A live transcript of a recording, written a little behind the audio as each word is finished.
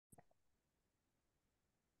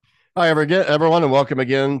Hi, everyone, and welcome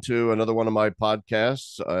again to another one of my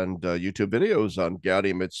podcasts and YouTube videos on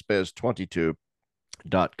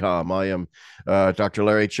GaudiumEtSpes22.com. I am Dr.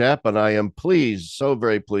 Larry Chapp, and I am pleased, so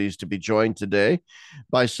very pleased to be joined today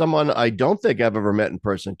by someone I don't think I've ever met in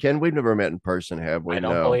person. Ken, we've never met in person, have we? I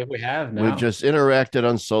don't No. believe we have We've now. just interacted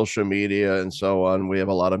on social media and so on. We have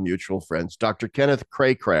a lot of mutual friends. Dr. Kenneth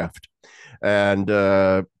Craycraft. And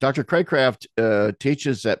Dr. Craycraft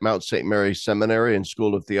teaches at Mount St. Mary's Seminary and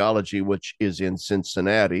School of Theology, which is in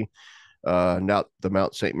Cincinnati, not the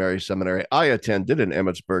Mount St. Mary's Seminary I attended in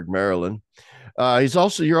Emmitsburg, Maryland.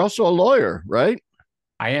 You're also a lawyer, right?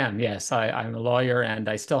 I am, yes. I'm a lawyer and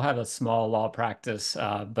I still have a small law practice.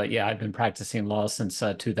 But yeah, I've been practicing law since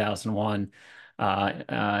 2001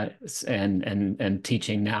 and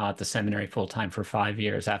teaching now at the seminary full time for 5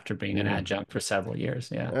 years after being an Yeah. adjunct for several years.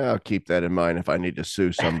 Yeah. I'll keep that in mind. If I need to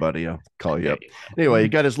sue somebody, I'll call you There up. you Anyway, he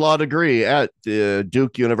go. got his law degree at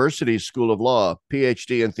Duke University School of Law,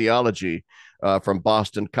 PhD in theology from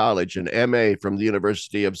Boston College, an MA from the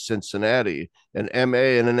University of Cincinnati, an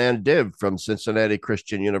MA and an MDiv from Cincinnati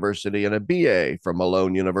Christian University, and a BA from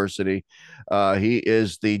Malone University. He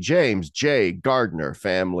is the James J. Gardner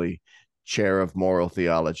Family Chair of Moral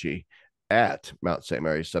Theology at Mount St.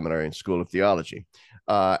 Mary's Seminary and School of Theology.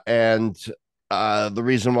 And the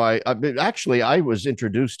reason why actually I was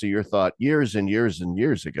introduced to your thought years and years and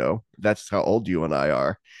years ago. That's how old you and I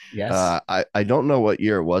are. Yes, I don't know what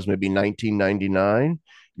year it was, maybe 1999.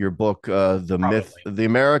 Your book, probably. The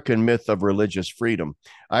American Myth of Religious Freedom.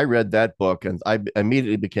 I read that book and I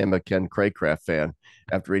immediately became a Ken Craycraft fan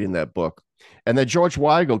after reading that book. And then George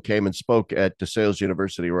Weigel came and spoke at DeSales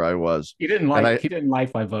University where I was. And I, He didn't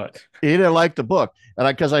like my book. he didn't like the book. And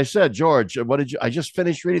because I said, George, what did you? I just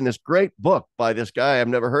finished reading this great book by this guy I've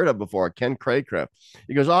never heard of before, Ken Craycraft.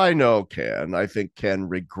 He goes, I know Ken. I think Ken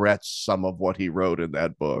regrets some of what he wrote in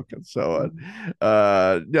that book and so on.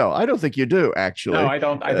 No, I don't think you do, No, actually. I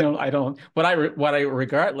don't. I Uh, don't. I don't. What I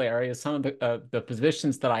regret, Larry, is some of the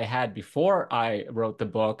positions that I had before I wrote the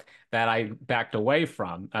book that I backed away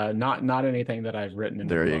from. Not anything that I've written in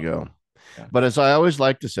the there you book. go. Yeah. But as I always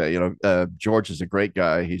like to say, George is a great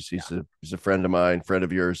guy. Yeah. He's a friend of mine, friend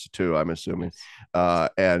of yours too, I'm assuming, Yes.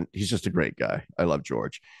 and he's just a great guy. I love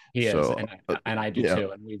George. He is, So and I do yeah,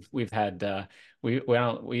 too. And we've had we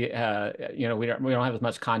don't we we don't have as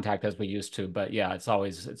much contact as we used to. But yeah, it's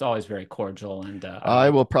always very cordial, and I I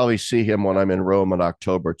like. will probably see him when I'm in Rome in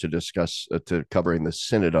October to discuss to covering the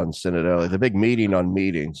synod on synodality, the big meeting on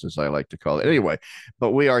meetings, as I like to call it. Anyway,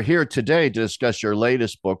 but we are here today to discuss your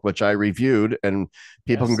latest book, which I reviewed, and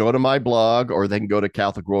people can Yes. go to my blog or they can go to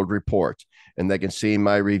Catholic World Report, and they can see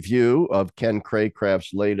my review of Ken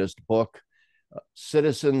Craycraft's latest book,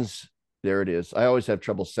 Citizens. There it is. I always have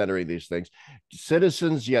trouble centering these things.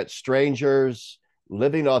 Citizens yet strangers,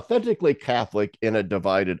 living authentically Catholic in a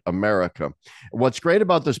divided America. What's great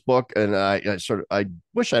about this book, and I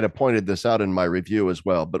wish I'd have pointed this out in my review as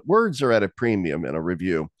well, but words are at a premium in a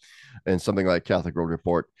review and something like Catholic World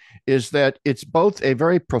Report, is that it's both a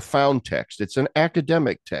very profound text. It's an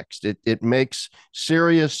academic text. It makes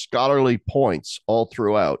serious scholarly points all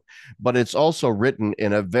throughout, but it's also written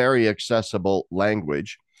in a very accessible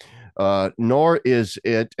language. Nor is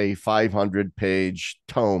it a 500-page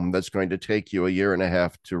tome that's going to take you a year and a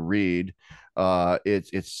half to read.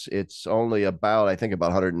 It's only about, I think, about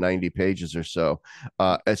 190 pages or so,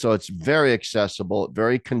 and so it's very accessible,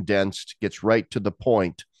 very condensed, gets right to the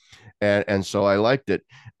point, and so I liked it.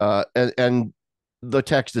 And the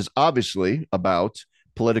text is obviously about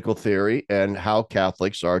political theory and how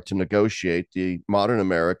Catholics are to negotiate the modern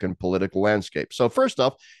American political landscape. So first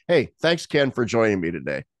off, hey, thanks Ken for joining me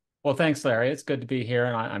today. Well, thanks, Larry. It's good to be here,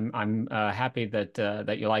 and I'm happy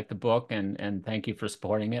that you like the book, and thank you for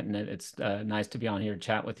supporting it. And it's nice to be on here to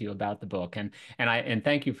chat with you about the book, and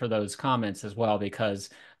thank you for those comments as well,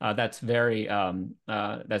 because that's very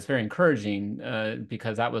encouraging,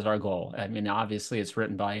 because that was our goal. I mean, obviously, it's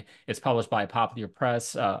published by a popular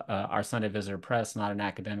press, our Sunday Visitor Press, not an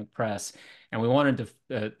academic press, and we wanted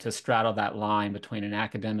to straddle that line between an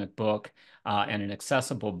academic book and an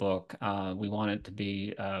accessible book. We want it to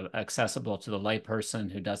be accessible to the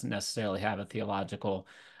layperson who doesn't necessarily have a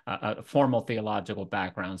formal theological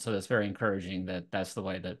background. So it's very encouraging that that's the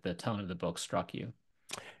way that the tone of the book struck you.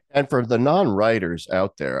 And for the non-writers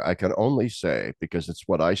out there, I can only say, because it's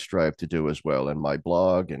what I strive to do as well in my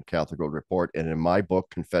blog and Catholic World Report and in my book,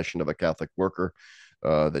 Confession of a Catholic Worker,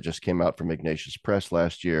 that just came out from Ignatius Press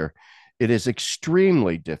last year, it is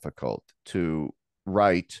extremely difficult to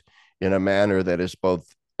write in a manner that is both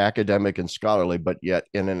academic and scholarly, but yet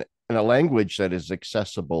in in a language that is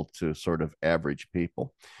accessible to sort of average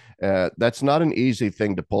people. That's not an easy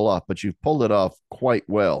thing to pull off, but you've pulled it off quite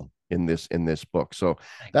well in this book. So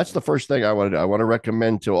Thank that's you. the first thing I want to do. I want to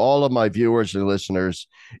recommend to all of my viewers and listeners,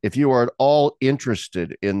 if you are at all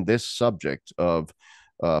interested in this subject of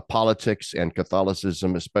politics and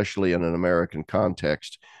Catholicism, especially in an American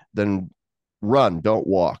context, then run, don't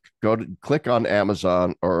walk. Go to click on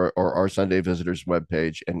Amazon or our Sunday Visitors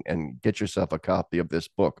webpage and get yourself a copy of this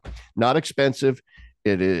book. Not expensive.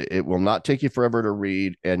 It will not take you forever to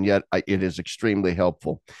read, and yet it is extremely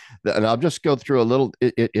helpful. And I'll just go through a little.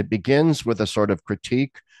 It begins with a sort of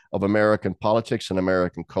critique of American politics and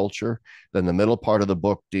American culture. Then the middle part of the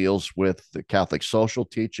book deals with the Catholic social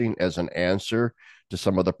teaching as an answer to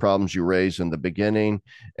some of the problems you raise in the beginning.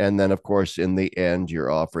 And then, of course, in the end, you're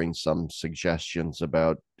offering some suggestions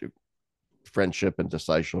about friendship and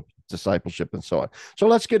discipleship and so on. So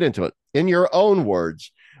let's get into it. In your own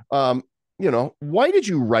words, why did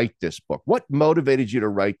you write this book? What motivated you to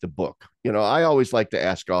write the book? I always like to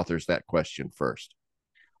ask authors that question first.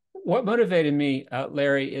 What motivated me,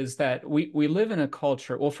 Larry, is that we live in a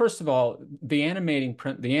culture. Well, first of all, the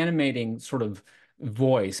animating sort of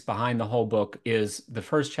voice behind the whole book is the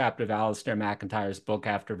first chapter of Alistair MacIntyre's book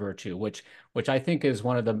After Virtue, which I think is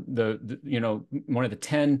one of one of the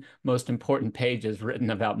 10 most important pages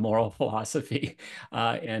written about moral philosophy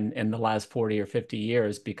in the last 40 or 50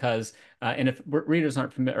 years. Because and if readers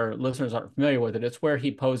aren't familiar or listeners aren't familiar with it, it's where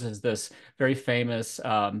he poses this very famous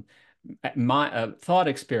thought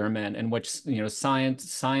experiment in which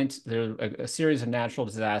science there's a series of natural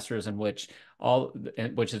disasters in which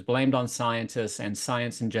which is blamed on scientists and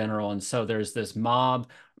science in general, and so there's this mob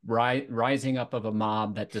rising up of a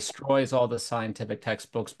mob that destroys all the scientific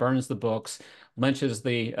textbooks, burns the books, lynches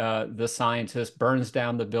the scientists, burns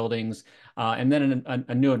down the buildings, and then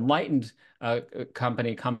a new enlightened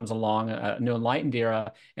company comes along, a new enlightened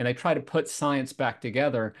era, and they try to put science back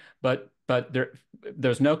together, but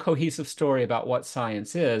there's no cohesive story about what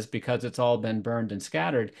science is because it's all been burned and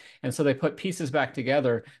scattered. And so they put pieces back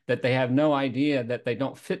together that they have no idea that they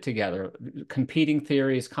don't fit together, competing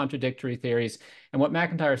theories, contradictory theories. And what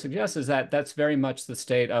MacIntyre suggests is that that's very much the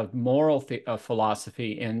state of moral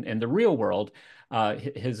philosophy in the real world.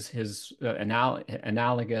 His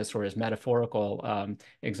analogous or his metaphorical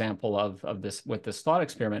example of this with this thought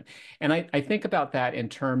experiment. And I think about that in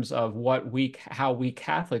terms of how we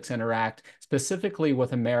Catholics interact specifically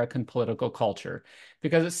with American political culture.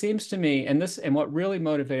 Because it seems to me, and what really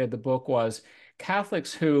motivated the book was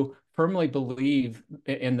Catholics who firmly believe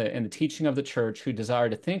in the teaching of the church, who desire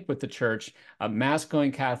to think with the church,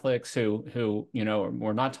 mass-going Catholics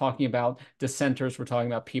we're not talking about dissenters, we're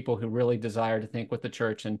talking about people who really desire to think with the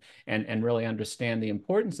church and really understand the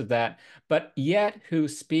importance of that, but yet who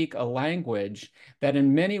speak a language that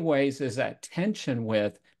in many ways is at tension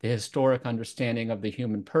with the historic understanding of the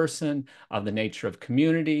human person, of the nature of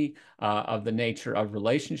community, of the nature of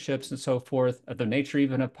relationships and so forth, of the nature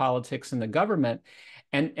even of politics and the government.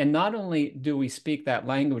 And not only do we speak that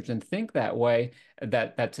language and think that way,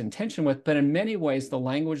 that's in tension with, but in many ways, the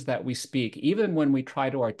language that we speak, even when we try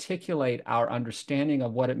to articulate our understanding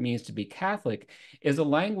of what it means to be Catholic, is a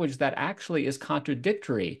language that actually is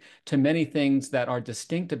contradictory to many things that are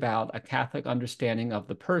distinct about a Catholic understanding of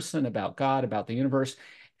the person, about God, about the universe,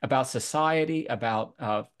 about society, about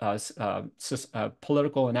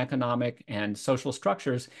political and economic and social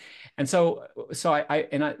structures. And so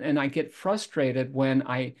I get frustrated when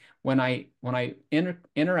I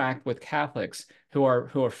interact with Catholics who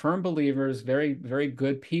are firm believers, very, very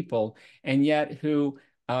good people, and yet who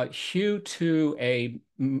hew to a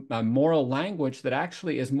moral language that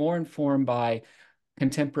actually is more informed by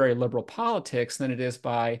contemporary liberal politics than it is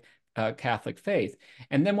by Catholic faith.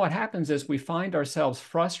 And then what happens is we find ourselves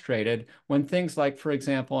frustrated when things like, for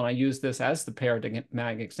example, and I use this as the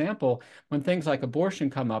paradigmatic example, when things like abortion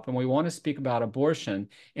come up and we want to speak about abortion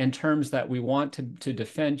in terms that we want to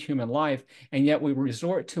defend human life, and yet we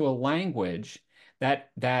resort to a language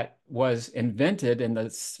that was invented in the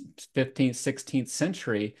 15th, 16th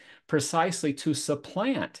century precisely to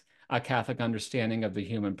supplant a Catholic understanding of the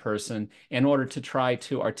human person in order to try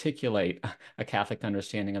to articulate a Catholic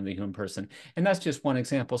understanding of the human person. And that's just one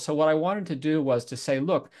example. So what I wanted to do was to say,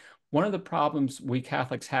 look, one of the problems we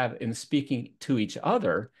Catholics have in speaking to each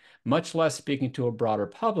other, much less speaking to a broader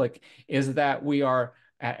public, is that we are,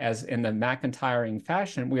 as in the MacIntyrean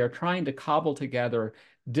fashion, we are trying to cobble together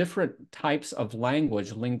different types of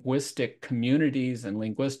language, linguistic communities and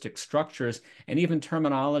linguistic structures, and even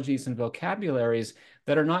terminologies and vocabularies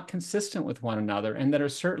that are not consistent with one another and that are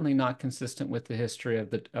certainly not consistent with the history of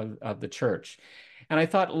the church. And I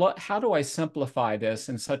thought, look, how do I simplify this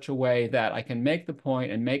in such a way that I can make the point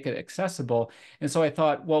and make it accessible? And so I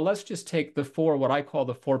thought, well, let's just take the four, what I call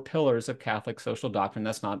the four pillars of Catholic social doctrine.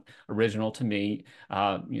 That's not original to me,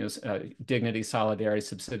 dignity, solidarity,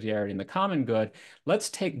 subsidiarity, and the common good. Let's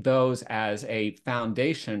take those as a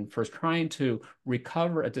foundation for trying to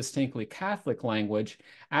recover a distinctly Catholic language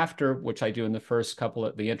after, which I do in the first couple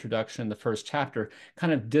of the introduction, the first chapter,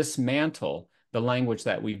 kind of dismantle the language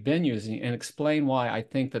that we've been using and explain why I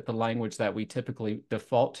think that the language that we typically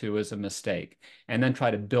default to is a mistake, and then try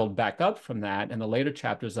to build back up from that in the later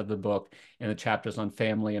chapters of the book, in the chapters on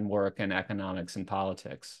family and work and economics and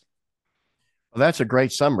politics. Well, that's a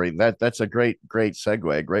great summary. That's a great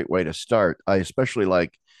segue, a great way to start. I especially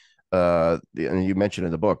like and you mentioned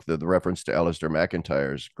in the book the reference to Alistair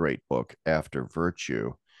McIntyre's great book, After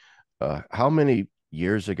Virtue. How many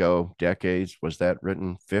years ago, decades was that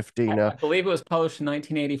written? 50 I now? believe it was published in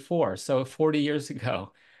 1984, so 40 years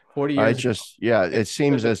ago. 40 I years ago. just, yeah, it It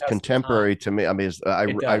seems stood the as test of time. contemporary to me. I mean,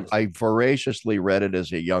 It does. I voraciously read it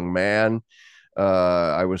as a young man.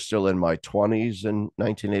 I was still in my 20s in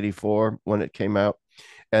 1984 when it came out.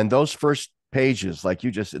 And those first pages, like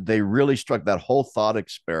you just, they really struck that whole thought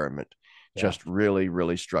experiment, Yeah. just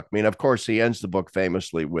really struck me. And of course, he ends the book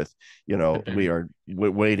famously with, The we Benedict. are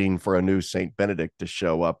waiting for a new Saint Benedict to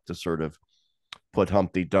show up to sort of put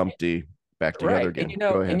Humpty Dumpty back together Right. again.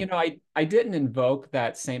 Go ahead. I didn't invoke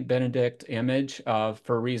that Saint Benedict image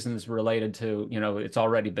for reasons related to, it's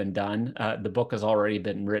already been done. The book has already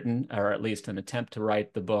been written, or at least an attempt to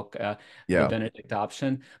write the book, The Yeah. Benedict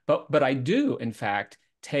Option. But I do, in fact,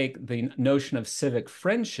 take the notion of civic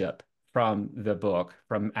friendship from the book,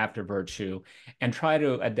 from After Virtue, and try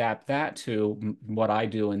to adapt that to what I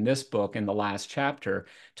do in this book in the last chapter,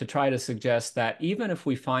 to try to suggest that even if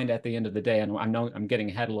we find at the end of the day, and I know I'm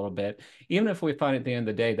getting ahead a little bit, even if we find at the end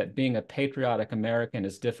of the day that being a patriotic American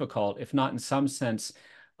is difficult, if not in some sense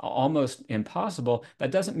almost impossible,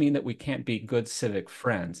 that doesn't mean that we can't be good civic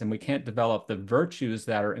friends and we can't develop the virtues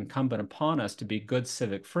that are incumbent upon us to be good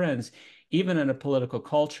civic friends, even in a political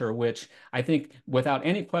culture, which I think, without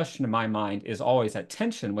any question in my mind, is always at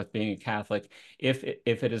tension with being a Catholic. If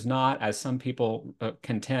it is not, as some people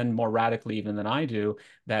contend more radically even than I do,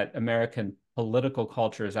 that American political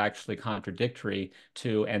culture is actually contradictory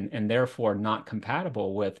to and therefore not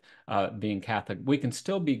compatible with being Catholic, we can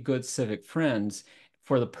still be good civic friends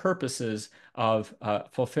for the purposes of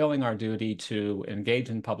fulfilling our duty to engage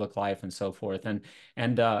in public life and so forth. And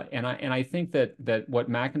I think that what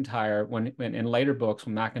McIntyre, when in later books,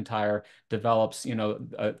 when McIntyre develops,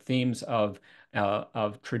 themes of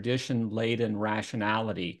tradition-laden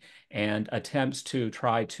rationality and attempts to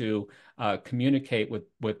try to communicate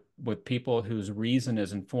with people whose reason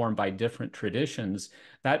is informed by different traditions,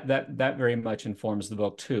 that very much informs the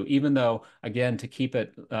book too. Even though, again, to keep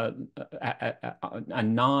it a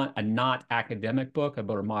not academic book,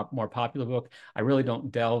 but a more popular book, I really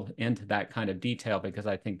don't delve into that kind of detail because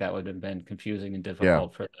I think that would have been confusing and Yeah.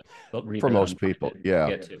 difficult for the For reader that I'm most trying people. to Yeah.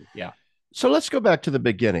 get to. Yeah. So let's go back to the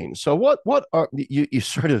beginning. So what are you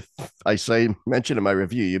sort of, I say, mentioned in my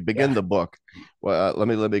review, you begin Yeah. the book. Well, let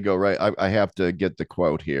me go right. I have to get the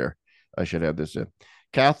quote here. I should have this in.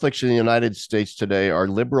 Catholics in the United States today are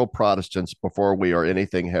liberal Protestants before we are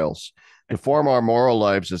anything else. To form our moral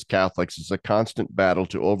lives as Catholics is a constant battle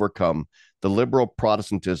to overcome the liberal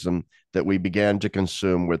Protestantism that we began to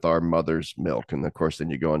consume with our mother's milk. And of course, then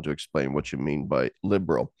you go on to explain what you mean by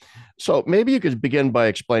liberal. So maybe you could begin by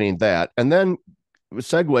explaining that and then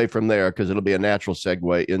segue from there, because it'll be a natural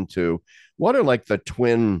segue into what are like the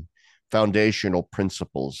twin foundational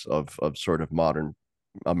principles of sort of modern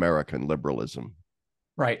American liberalism.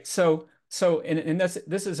 Right. So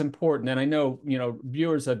this is important, and I know,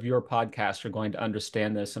 viewers of your podcast are going to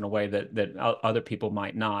understand this in a way that other people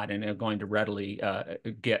might not, and are going to readily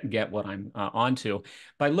get what I'm onto.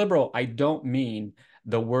 By liberal, I don't mean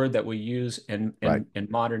the word that we use in, Right. in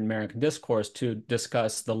modern American discourse to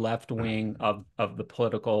discuss the left wing of the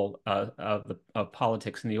political of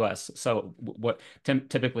politics in the U.S. So what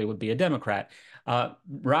typically would be a Democrat.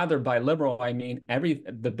 Rather, by liberal, I mean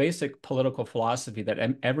the basic political philosophy that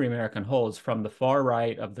every American holds, from the far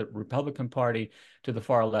right of the Republican Party to the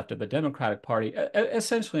far left of the Democratic Party,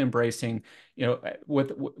 essentially embracing,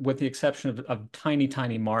 with the exception of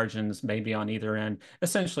tiny margins, maybe on either end,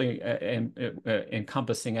 essentially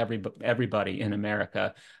encompassing everybody in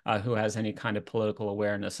America who has any kind of political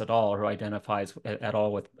awareness at all, or who identifies at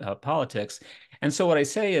all with politics. And so what I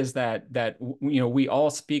say is that we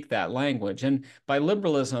all speak that language, and by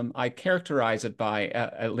liberalism, I characterize it by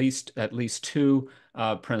at least two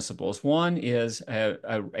principles. One is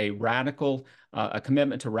a radical a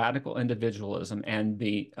commitment to radical individualism and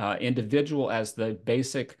the individual as the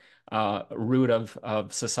basic root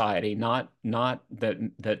of society. Not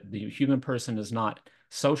that the human person is not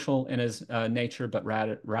social in his nature, but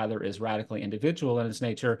rather is radically individual in his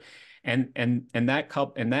nature. And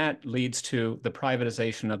that leads to the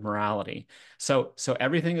privatization of morality. So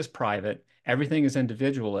everything is private, everything is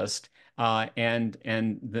individualist, and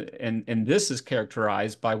this is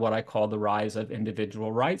characterized by what I call the rise of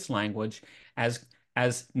individual rights language as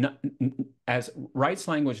as as rights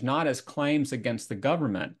language, not as claims against the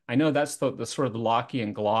government. I know that's the sort of the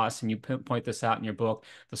Lockean gloss, and you point this out in your book.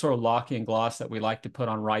 The sort of Lockean gloss that we like to put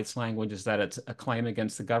on rights language is that it's a claim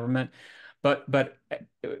against the government. But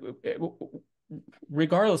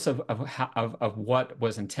regardless of what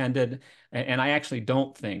was intended, and I actually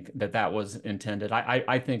don't think that was intended.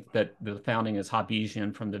 I think that the founding is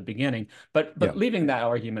Hobbesian from the beginning. But Yeah. leaving that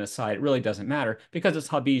argument aside, it really doesn't matter because it's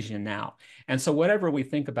Hobbesian now. And so whatever we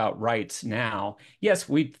think about rights now, yes,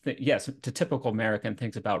 the typical American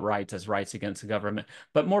thinks about rights as rights against the government,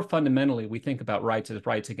 but more fundamentally, we think about rights as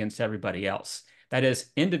rights against everybody else. That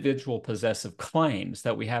is individual possessive claims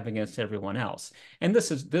that we have against everyone else. And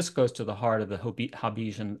this goes to the heart of the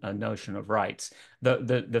Hobbesian notion of rights,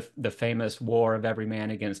 the famous war of every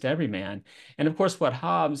man against every man. And of course, what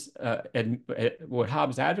Hobbes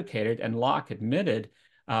advocated and Locke admitted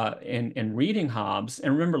in reading Hobbes,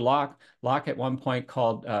 and remember Locke at one point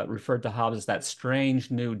referred to Hobbes as that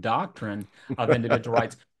strange new doctrine of individual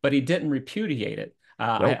rights, but he didn't repudiate it.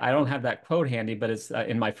 Nope. I don't have that quote handy, but it's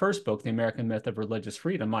in my first book, The American Myth of Religious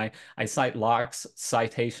Freedom. I cite Locke's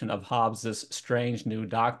citation of Hobbes's strange new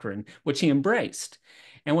doctrine, which he embraced.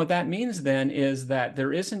 And what that means then is that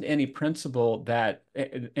there isn't any principle that,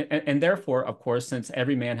 and therefore, of course, since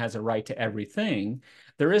every man has a right to everything,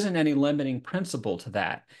 there isn't any limiting principle to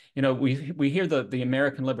that. We hear the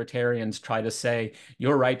American libertarians try to say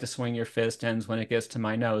your right to swing your fist ends when it gets to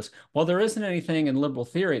my nose. Well, there isn't anything in liberal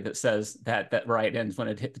theory that says that right ends when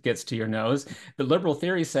it gets to your nose. The liberal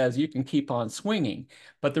theory says you can keep on swinging,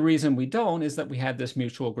 but the reason we don't is that we had this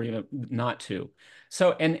mutual agreement not to.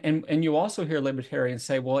 So, and you also hear libertarians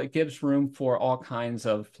say, well, it gives room for all kinds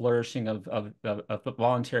of flourishing of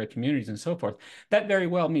voluntary communities and so forth. That very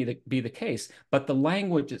well may be the case, but the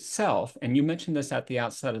language itself, and you mentioned this at the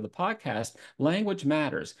outset of the podcast, language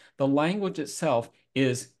matters. The language itself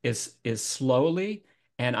is slowly,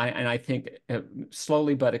 and I think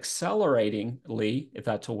slowly but acceleratingly, if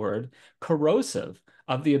that's a word, corrosive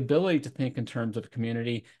of the ability to think in terms of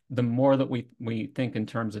community, the more that we think in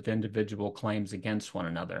terms of individual claims against one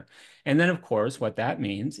another. And then, of course, what that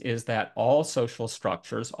means is that all social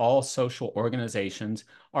structures, all social organizations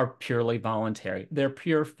are purely voluntary. They're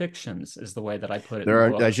pure fictions, is the way that I put it in There the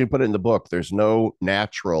are, book. as you put it in the book, there's no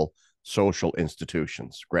natural social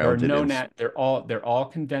institutions There are grounded no in. nat. They're all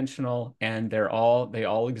conventional, and they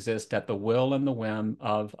all exist at the will and the whim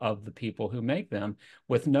of the people who make them,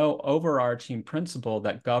 with no overarching principle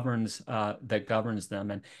that governs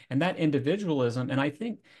them, and that individualism. And I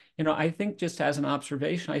think just as an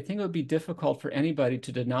observation, I think it would be difficult for anybody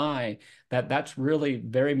to deny that that's really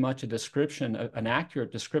very much a description, an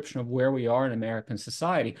accurate description of where we are in American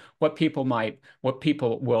society. What people will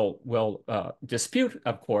dispute,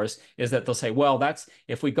 of course, is that they'll say, well, that's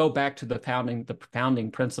if we go back to the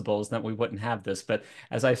founding principles, then we wouldn't have this. But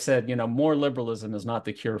as I said, more liberalism is not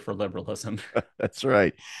the cure for liberalism. That's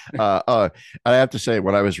right. Uh, uh, I have to say,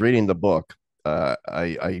 when I was reading the book,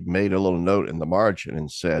 I made a little note in the margin and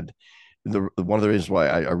said, one of the reasons why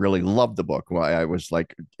I really loved the book, why I was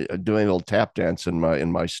like doing a little tap dance in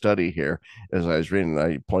my study here as I was reading,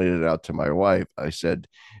 I pointed it out to my wife. I said,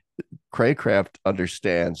 Craycraft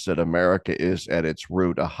understands that America is at its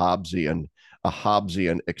root a Hobbesian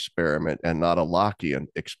experiment and not a Lockean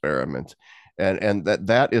experiment. And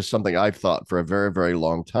that is something I've thought for a very, very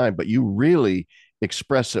long time, but you really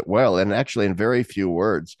express it well and actually in very few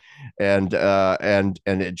words. And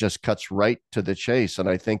it just cuts right to the chase. And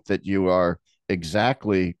I think that you are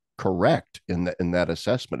exactly correct in that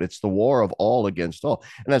assessment. It's the war of all against all.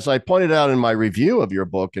 And as I pointed out in my review of your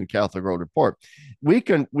book in Catholic Road Report, we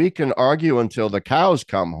can argue until the cows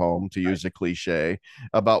come home, to use a cliche,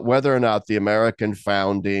 about whether or not the American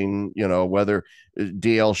founding, whether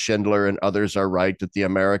D.L. Schindler and others are right that the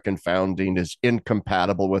American founding is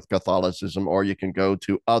incompatible with Catholicism, or you can go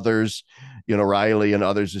to others, Riley and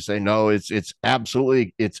others, who say no, it's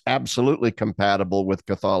absolutely compatible with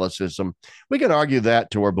Catholicism. We can argue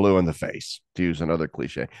that till we're blue in the face, to use another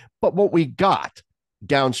cliche. But what we got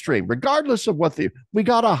downstream, regardless of what we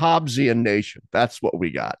got a Hobbesian nation. That's what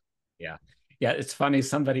we got. Yeah. Yeah, it's funny.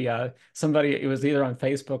 Somebody, it was either on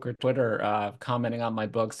Facebook or Twitter, commenting on my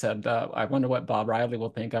book said, I wonder what Bob Riley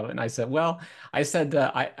will think of it. And I said, well, I said,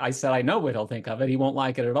 I know what he'll think of it. He won't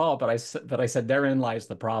like it at all. But I said, therein lies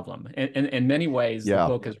the problem. And in many ways, the Yeah.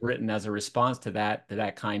 book is written as a response to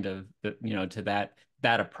that kind of, to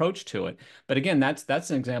that approach to it. But again,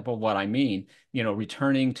 that's an example of what I mean,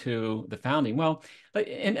 returning to the founding. Well,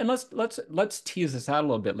 and let's tease this out a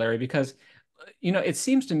little bit, Larry, because it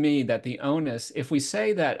seems to me that the onus, if we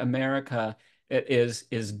say that America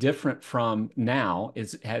is different from now,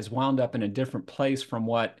 has wound up in a different place from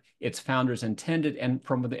what its founders intended and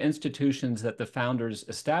from the institutions that the founders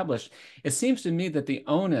established, it seems to me that the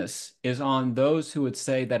onus is on those who would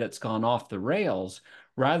say that it's gone off the rails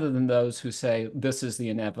rather than those who say this is the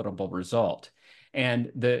inevitable result.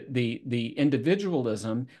 And the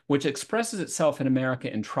individualism, which expresses itself in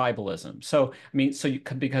America in tribalism. So I mean,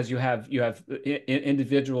 because you have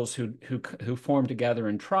individuals who form together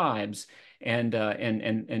in tribes, and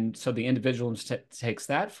so the individualism takes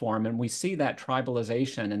that form, and we see that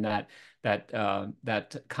tribalization and that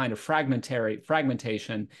kind of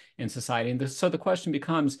fragmentation in society. And so the question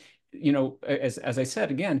becomes, as I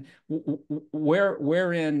said again,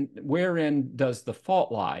 wherein does the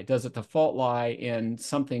fault lie? Does the fault lie in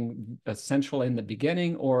something essential in the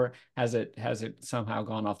beginning, or has it somehow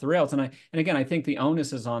gone off the rails? And again, I think the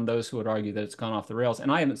onus is on those who would argue that it's gone off the rails, and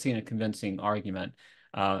I haven't seen a convincing argument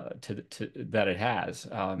to that it has.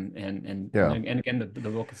 Yeah. And again, the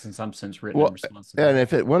book is in some sense written in Well, response to and that.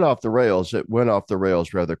 if it went off the rails, it went off the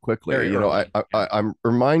rails rather quickly. Very early. Yeah. I'm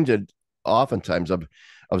reminded oftentimes of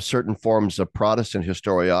certain forms of Protestant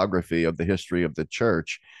historiography of the history of the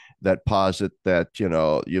church that posit that,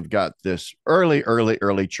 you've got this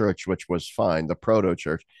early church, which was fine, the proto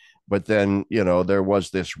church, but then, there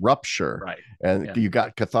was this rupture Right. and Yeah. you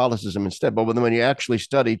got Catholicism instead. But when you actually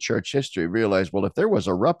study church history, realize, well, if there was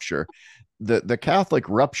a rupture, the Catholic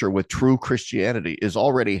rupture with true Christianity is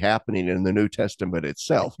already happening in the New Testament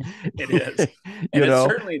itself. It is. And you it's know,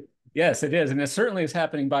 certainly, yes, it is. And it certainly is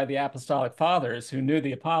happening by the apostolic fathers who knew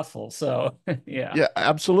the apostles. So, yeah. yeah,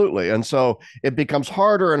 absolutely. And so it becomes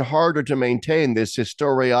harder and harder to maintain this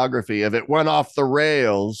historiography of it went off the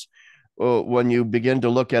rails when you begin to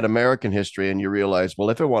look at American history and you realize,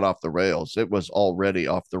 well, if it went off the rails, it was already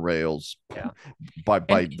off the rails Yeah. by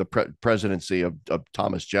And the presidency of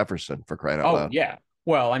Thomas Jefferson, for crying out oh, loud. yeah.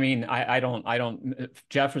 Well, I mean, I don't,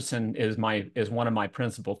 Jefferson is one of my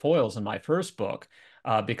principal foils in my first book,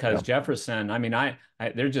 Yeah. because Jefferson, I mean,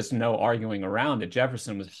 there's just no arguing around it.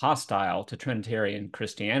 Jefferson was hostile to Trinitarian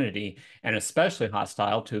Christianity, and especially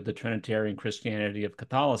hostile to the Trinitarian Christianity of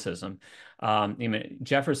Catholicism.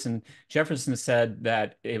 Jefferson said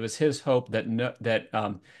that it was his hope that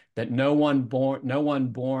no one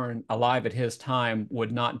born alive at his time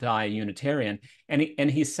would not die a Unitarian. And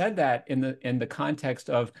he said that in the context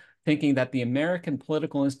of thinking that the American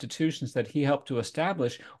political institutions that he helped to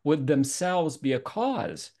establish would themselves be a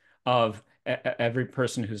cause of every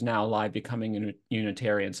person who's now alive becoming a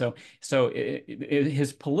Unitarian. So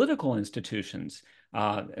his political institutions,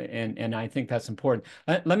 and I think that's important.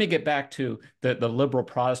 Let me get back to the liberal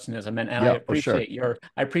Protestantism, and Yeah. Oh, sure.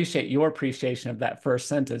 I appreciate your appreciation of that first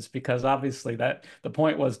sentence, because obviously that the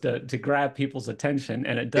point was to grab people's attention,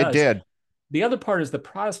 and it It does. did. The other part is the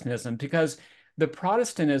Protestantism, because the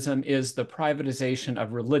Protestantism is the privatization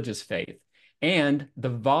of religious faith and the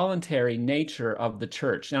voluntary nature of the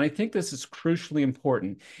church. And I think this is crucially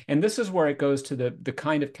important. And this is where it goes to the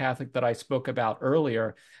kind of Catholic that I spoke about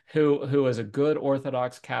earlier, who is a good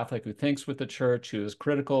Orthodox Catholic, who thinks with the church, who is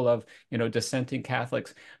critical of, dissenting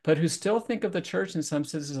Catholics, but who still think of the church in some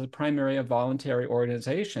sense as a primary a voluntary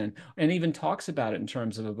organization, and even talks about it in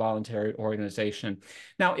terms of a voluntary organization.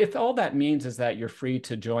 Now, if all that means is that you're free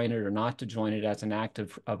to join it or not to join it as an act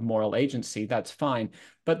of moral agency, that's fine.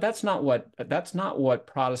 But that's not what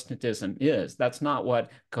Protestantism is. That's not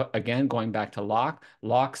what, again, going back to Locke.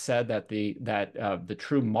 Locke said that the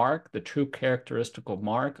true mark, the true characteristical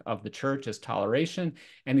mark of the church is toleration,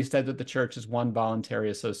 and he said that the church is one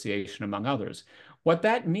voluntary association among others. What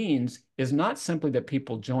that means is not simply that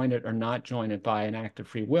people join it or not join it by an act of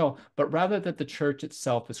free will, but rather that the church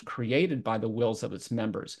itself is created by the wills of its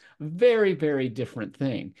members. Very, very different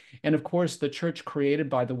thing. And of course, the church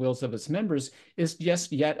created by the wills of its members is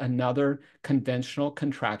just yet another conventional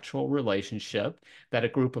contractual relationship that a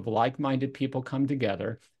group of like-minded people come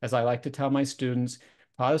together. As I like to tell my students,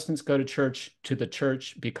 Protestants go to the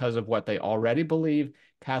church because of what they already believe.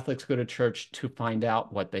 Catholics go to church to find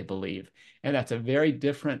out what they believe. And that's a very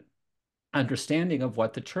different understanding of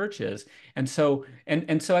what the church is. And so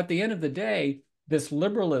at the end of the day, this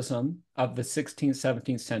liberalism of the 16th,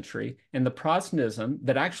 17th century and the Protestantism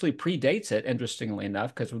that actually predates it, interestingly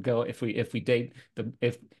enough, because we go if we date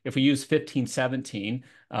if we use 1517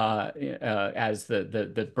 as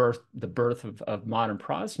the birth of modern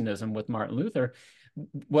Protestantism with Martin Luther,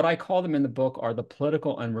 what I call them in the book are the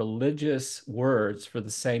political and religious words for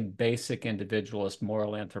the same basic individualist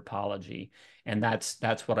moral anthropology. And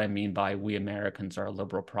that's what I mean by we Americans are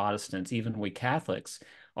liberal Protestants. Even we Catholics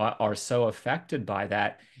are so affected by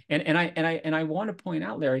that. And I want to point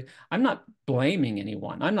out, Larry, I'm not blaming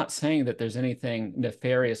anyone. I'm not saying that there's anything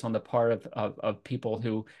nefarious on the part of people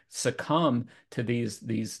who succumb to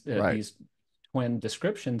Right. these twin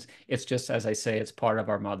descriptions. It's just, as I say, it's part of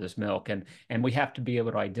our mother's milk, and we have to be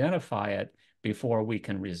able to identify it before we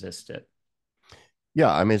can resist it.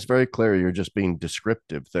 Yeah, I mean, it's very clear you're just being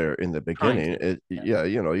descriptive there in the Trying beginning. to. Yeah.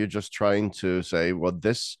 Yeah, you're just trying to say, well,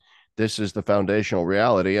 this is the foundational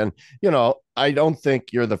reality. And I don't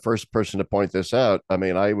think you're the first person to point this out. I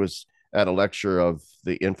mean, I was at a lecture of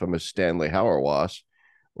the infamous Stanley Hauerwas,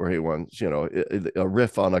 where he once, a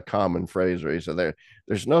riff on a common phrase where he said,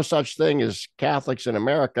 there's no such thing as Catholics in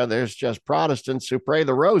America. There's just Protestants who pray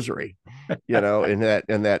the rosary, in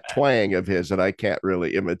that twang of his that I can't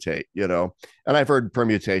really imitate, And I've heard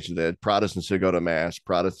permutations that Protestants who go to mass,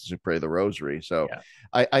 Protestants who pray the rosary. So Yeah.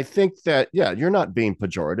 I think that, yeah, you're not being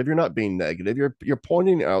pejorative, you're not being negative, you're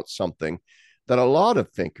pointing out something that a lot of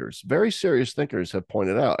thinkers, very serious thinkers, have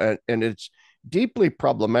pointed out, and it's deeply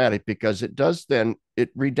problematic because it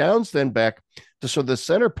redounds then back to, so the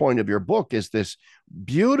center point of your book is this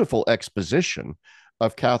beautiful exposition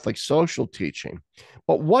of Catholic social teaching.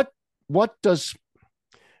 But what does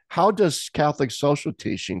how does Catholic social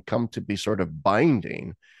teaching come to be sort of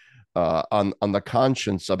binding on the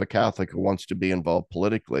conscience of a Catholic who wants to be involved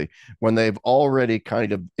politically when they've already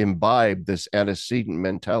kind of imbibed this antecedent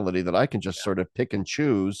mentality that I can just sort of pick and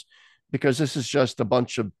choose because this is just a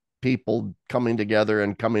bunch of people coming together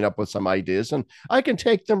and coming up with some ideas, and I can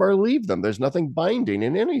take them or leave them. There's nothing binding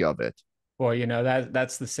in any of it. Well,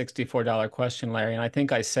 that's the $64 question, Larry. And I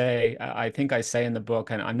think I say in the book,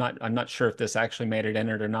 and I'm not sure if this actually made it in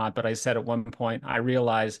it or not, but I said at one point I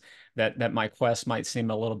realized that my quest might seem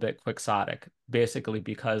a little bit quixotic, basically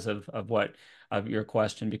because of your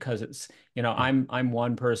question, because it's, I'm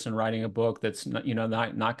one person writing a book that's not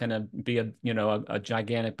going to be a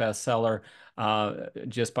gigantic bestseller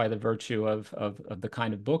just by the virtue of the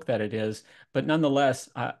kind of book that it is. But nonetheless,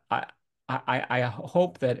 I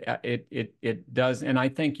hope that it does, and I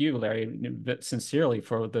thank you, Larry, sincerely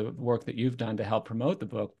for the work that you've done to help promote the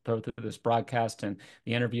book, both through this broadcast and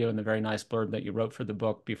the interview and the very nice blurb that you wrote for the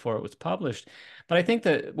book before it was published. But I think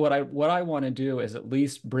that what I want to do is at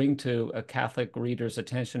least bring to a Catholic reader's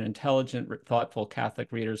attention, intelligent, thoughtful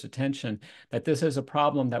Catholic reader's attention, that this is a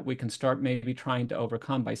problem that we can start maybe trying to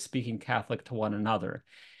overcome by speaking Catholic to one another.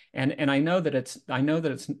 And I know that it's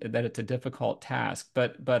a difficult task,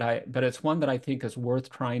 but it's one that I think is worth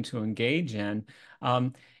trying to engage in.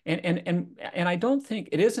 And I don't think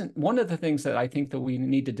it isn't one of the things that I think that we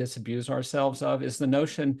need to disabuse ourselves of is the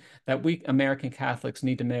notion that we American Catholics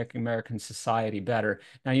need to make American society better.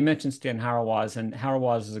 Now, you mentioned Stan Hauerwas, and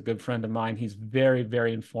Hauerwas is a good friend of mine. He's very,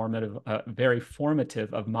 very informative, very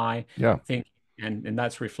formative of my Yeah, thinking, and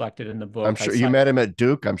that's reflected in the I'm book. I sure you cite. met him at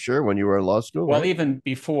Duke, I'm sure, when you were in law school, Well, right? even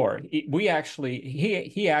before, he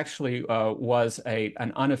actually was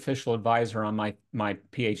an unofficial advisor on my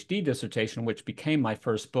PhD dissertation, which became my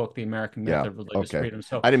first book, The American Myth Yeah, of Religious okay. Freedom.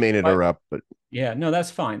 So, I didn't mean to I, interrupt, but yeah, no, that's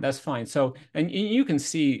fine. That's fine. So, and you can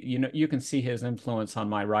see, you can see his influence on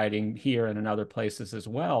my writing here and in other places as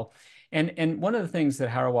well. And one of the things that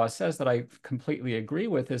Hauerwas says that I completely agree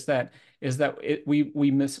with is that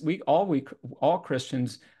we all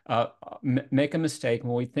Christians make a mistake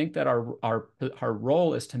when we think that our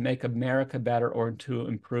role is to make America better or to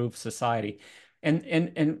improve society.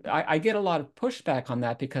 And I get a lot of pushback on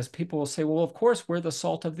that because people will say, well, of course, we're the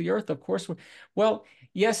salt of the earth. Of course, well,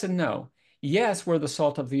 yes and no. Yes, we're the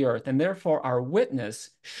salt of the earth, and therefore our witness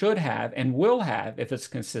should have and will have, if it's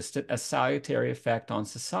consistent, a salutary effect on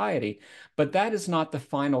society. But that is not the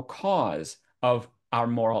final cause of our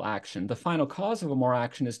moral action. The final cause of a moral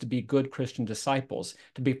action is to be good Christian disciples,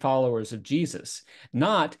 to be followers of Jesus,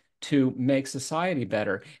 not to make society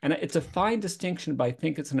better. And it's a fine distinction, but I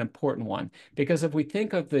think it's an important one, because if we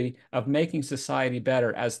think of making society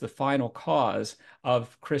better as the final cause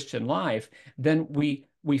of Christian life, then we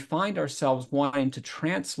find ourselves wanting to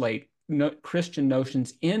translate Christian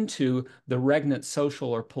notions into the regnant social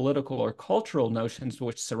or political or cultural notions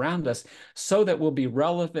which surround us, so that we'll be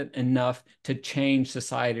relevant enough to change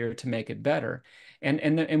society or to make it better.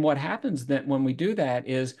 And what happens then when we do that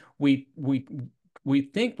is we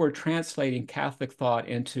think we're translating Catholic thought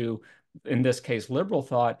into, in this case, liberal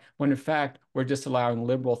thought, when in fact we're just allowing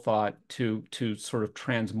liberal thought to sort of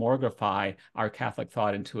transmogrify our Catholic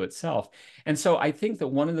thought into itself. And so I think that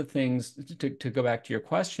one of the things, to go back to your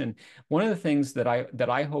question, one of the things that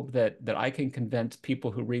I hope that I can convince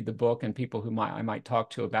people who read the book and people who I might talk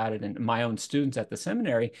to about it, and my own students at the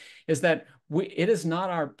seminary, is that it is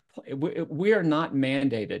not we are not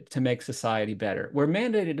mandated to make society better. We're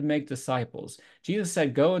mandated to make disciples. Jesus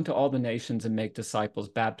said, "Go into all the nations and make disciples,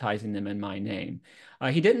 baptizing them in my name."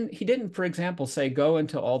 He didn't, for example, say, "Go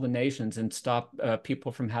into all the nations and stop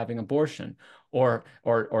people from having abortion, or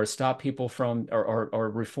stop people from,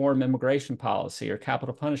 or reform immigration policy or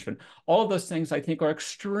capital punishment." All of those things I think are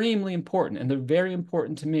extremely important, and they're very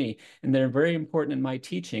important to me, and they're very important in my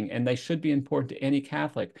teaching, and they should be important to any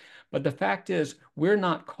Catholic. But the fact is, we're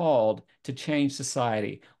not called to change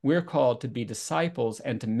society. We're called to be disciples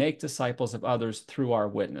and to make disciples of others through our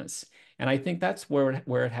witness. And I think that's where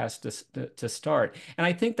it has to start. And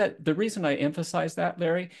I think that the reason I emphasize that,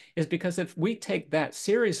 Larry, is because if we take that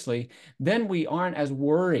seriously, then we aren't as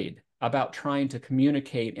worried about trying to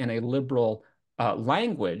communicate in a liberal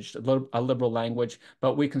language, a liberal language,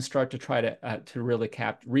 but we can start to try to really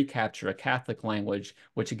recapture a Catholic language,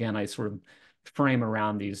 which again I sort of frame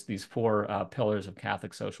around these four pillars of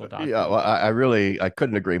Catholic social Yeah, doctrine. well, I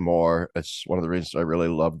couldn't agree more. It's one of the reasons I really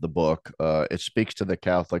love the book. It speaks to the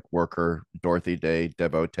Catholic worker, Dorothy Day,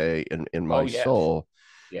 devotee in Oh my yes, soul,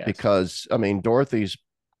 yes, because I mean, Dorothy's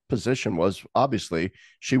position was obviously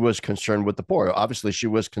she was concerned with the poor. Obviously, she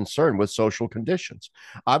was concerned with social conditions.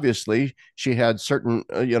 Obviously, she had certain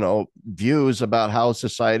views about how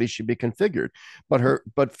society should be configured.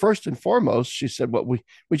 But first and foremost, she said, "What we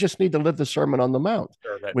just need to live the Sermon on the Mount.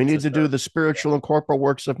 We to need to do serve. the Yeah, spiritual and corporal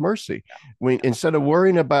works of mercy. yeah, We yeah. instead of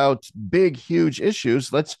worrying about big, huge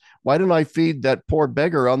issues, why don't I feed that poor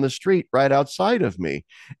beggar on the street right outside of me?"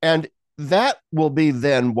 And that will be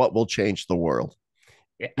then what will change the world.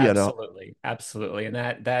 Yeah, You know, absolutely, absolutely, and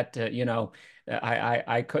that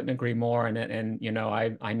I couldn't agree more. And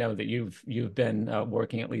I know that you've been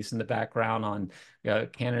working at least in the background on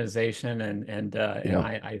canonization, and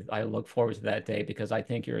yeah. I look forward to that day, because I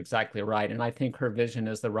think you're exactly right, and I think her vision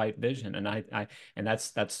is the right vision, and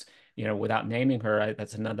that's without naming her,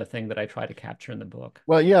 that's another thing that I try to capture in the book.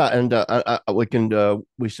 Well, yeah, and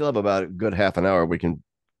we still have about a good half an hour. We can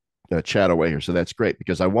chat away here, so that's great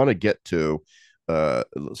because I want to get to uh,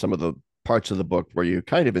 some of the parts of the book where you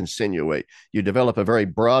kind of insinuate you develop a very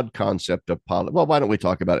broad concept of politics. Well, why don't we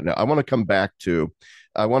talk about it now? I want to come back to.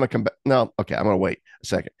 I want to come back. No, okay, I'm going to wait a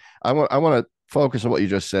second. I want to focus on what you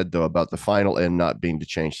just said though about the final end not being to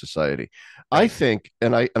change society. I Right. think,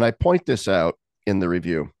 and I point this out in the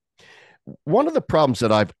review, one of the problems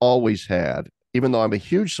that I've always had, even though I'm a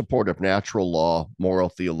huge supporter of natural law, moral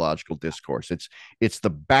theological discourse, it's the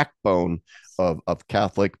backbone of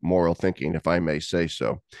Catholic moral thinking, if I may say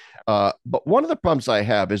so. But one of the problems I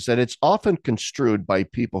have is that it's often construed by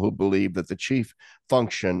people who believe that the chief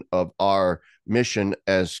function of our mission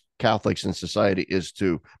as Catholics in society is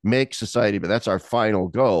to make society, but that's our final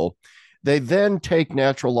goal. They then take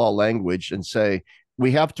natural law language and say,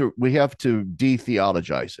 we have to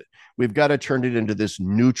de-theologize it. We've got to turn it into this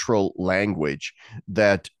neutral language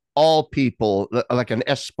that all people, like an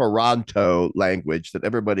Esperanto language that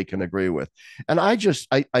everybody can agree with. And I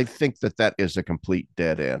think that is a complete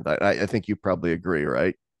dead end. I think you probably agree,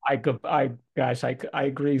 right? Gosh, I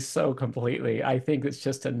agree so completely. I think it's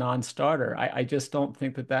just a non-starter. I just don't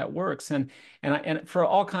think that works. And for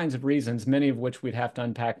all kinds of reasons, many of which we'd have to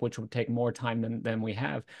unpack, which would take more time than we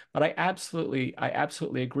have. But I absolutely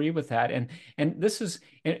agree with that. And this is,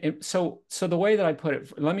 so the way that I put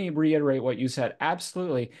it, let me reiterate what you said.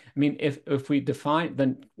 Absolutely. I mean, if we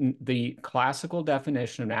define the classical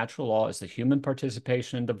definition of natural law as the human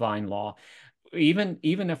participation in divine law, even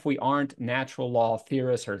if we aren't natural law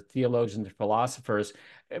theorists or theologians or philosophers,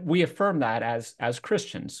 we affirm that as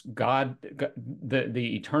Christians.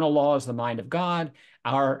 The eternal law is the mind of God.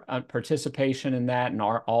 Our participation in that, and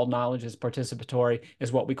our all knowledge is participatory,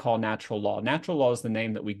 is what we call natural law. Natural law is the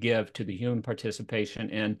name that we give to the human participation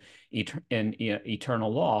in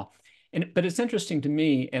eternal law. But it's interesting to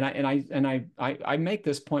me, and I make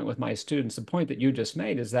this point with my students. The point that you just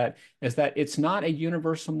made is that it's not a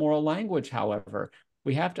universal moral language, however.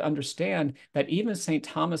 we have to understand that even St.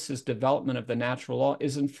 Thomas's development of the natural law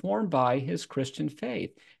is informed by his Christian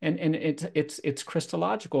faith. And it's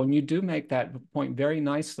Christological. And you do make that point very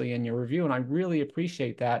nicely in your review. And I really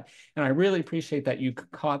appreciate that. And I really appreciate that you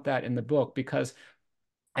caught that in the book, because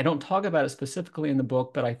I don't talk about it specifically in the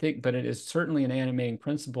book, but it is certainly an animating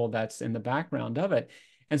principle that's in the background of it.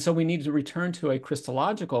 And so we need to return to a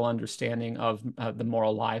Christological understanding of the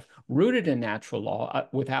moral life rooted in natural law,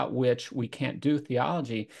 without which we can't do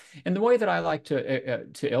theology. And the way that I like to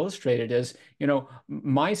illustrate it is,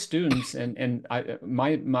 my students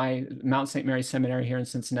my Mount St. Mary Seminary here in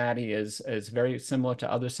Cincinnati is very similar to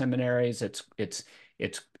other seminaries.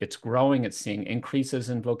 It's growing. It's seeing increases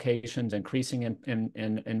in vocations, increasing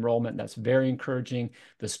in enrollment. That's very encouraging.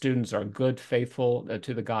 The students are good, faithful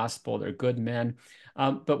to the gospel. They're good men.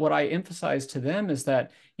 But what I emphasize to them is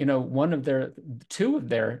that, two of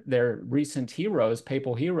their recent heroes,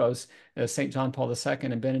 papal heroes, St. John Paul II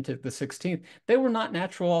and Benedict XVI, they were not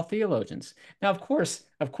natural law theologians. Now, of course,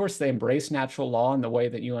 they embrace natural law in the way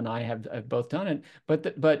that you and I have both done it,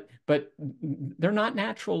 but they're not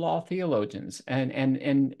natural law theologians,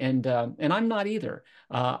 and I'm not either.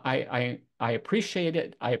 I appreciate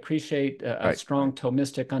it. I appreciate a Right. strong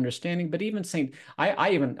Thomistic understanding, but I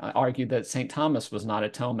even argue that St. Thomas was not a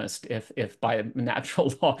Thomist, if by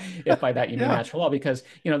natural law, if by that you mean Yeah. natural law, because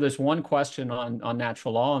there's one question on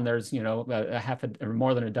natural law, and there's a half or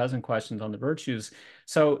more than a dozen questions on the virtues.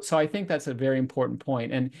 So I think that's a very important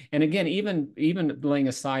point. And again, even laying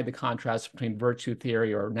aside the contrast between virtue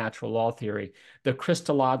theory or natural law theory, the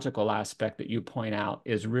Christological aspect that you point out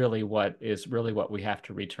is really what we have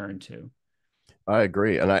to return to. I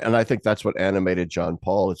agree, and I think that's what animated John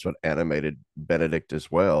Paul. It's what animated Benedict as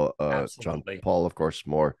well. John Absolutely. Paul, of course,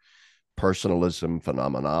 more personalism,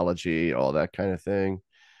 phenomenology, all that kind of thing.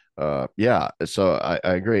 Yeah, so I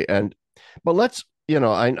agree. But let's,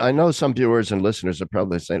 I know some viewers and listeners are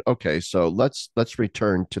probably saying, okay, so let's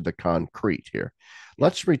return to the concrete here. Yeah.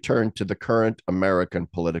 Let's return to the current American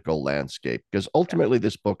political landscape, because Yeah. ultimately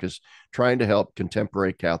this book is trying to help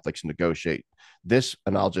contemporary Catholics negotiate this,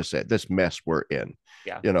 and I'll just say it, this mess we're in.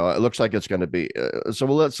 Yeah. It looks like it's going to be so.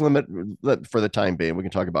 Let's for the time being. We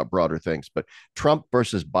can talk about broader things, but Trump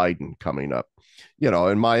versus Biden coming up.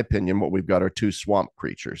 In my opinion, what we've got are two swamp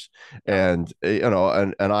creatures, Yeah. and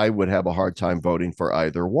and I would have a hard time voting for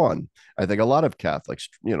either one. I think a lot of Catholics,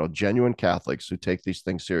 genuine Catholics who take these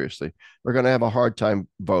things seriously, are going to have a hard time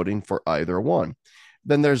voting for either one.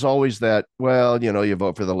 Then there's always that, well, you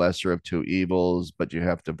vote for the lesser of two evils, but you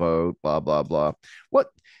have to vote, blah, blah, blah. What?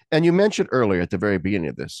 And you mentioned earlier at the very beginning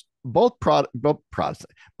of this, both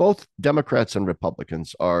Democrats and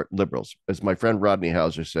Republicans are liberals. As my friend Rodney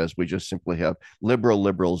Hauser says, we just simply have liberal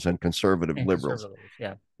liberals and conservative And liberals. conservatives.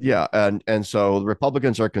 Yeah. Yeah, and so the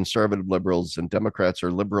Republicans are conservative liberals and Democrats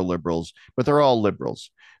are liberal liberals, but they're all liberals.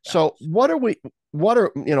 Yeah. So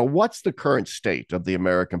what's the current state of the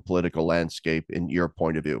American political landscape in your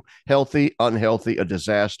point of view? Healthy, unhealthy, a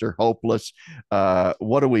disaster, hopeless?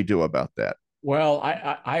 What do we do about that? Well,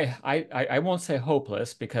 I won't say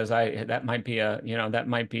hopeless, because that might be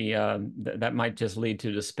that might just lead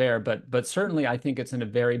to despair, but certainly I think it's in a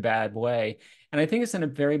very bad way. And I think it's in a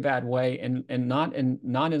very bad way, and not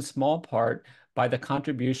in small part by the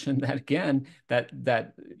contribution that, again, that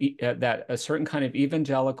a certain kind of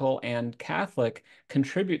evangelical and Catholic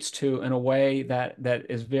contributes to, in a way that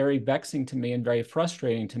is very vexing to me and very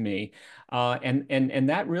frustrating to me. And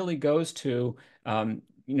that really goes to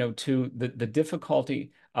to the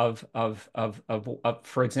difficulty of,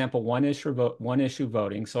 for example, one issue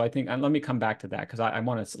voting. So I think, and let me come back to that, because I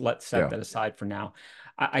want to set Yeah, that aside for now.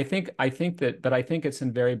 I think it's in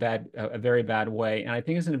a very bad way, and I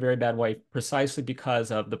think it's in a very bad way precisely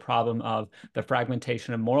because of the problem of the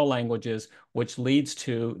fragmentation of moral languages, which leads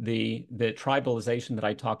to the tribalization that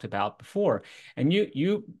I talked about before. And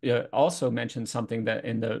you also mentioned something that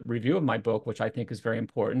in the review of my book, which I think is very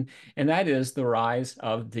important, and that is the rise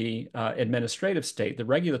of the administrative state, the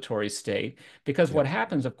regulatory state. Because yeah, what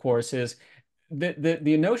happens, of course, is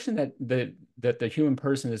the notion that the human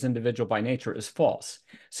person is individual by nature is false.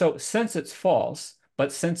 So since it's false,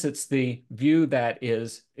 but since it's the view that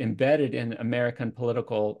is embedded in American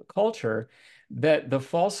political culture, that the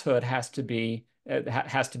falsehood has to be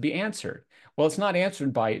answered. Well, it's not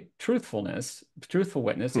answered by truthful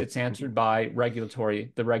witness. It's answered by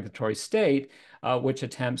the regulatory state, which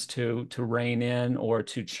attempts to rein in or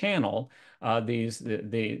to channel these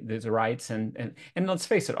rights. And let's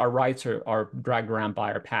face it, our rights are dragged around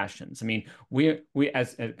by our passions. I mean, we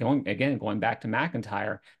as going back to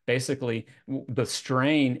McIntyre, basically the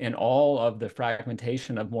strain in all of the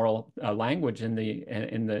fragmentation of moral language in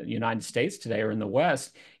the United States today or in the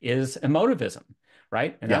West is emotivism,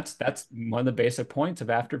 right? And Yeah. that's one of the basic points of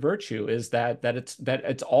After Virtue is that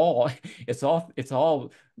it's all it's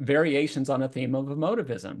all variations on a theme of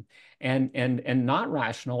emotivism and not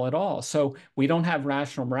rational at all. So we don't have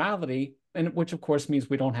rational morality, and which of course means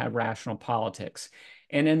we don't have rational politics.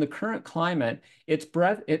 And in the current climate, it's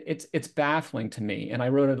baffling to me. And I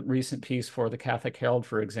wrote a recent piece for the Catholic Herald,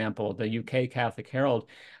 for example, the UK Catholic Herald.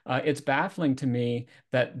 It's baffling to me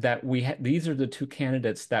that these are the two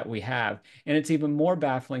candidates that we have, and it's even more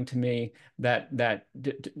baffling to me that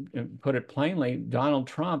put it plainly, Donald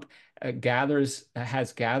Trump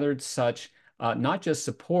has gathered such not just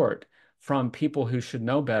support from people who should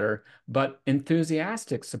know better, but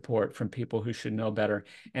enthusiastic support from people who should know better.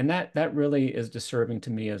 And that really is disturbing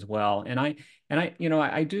to me as well.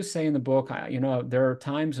 I do say in the book, there are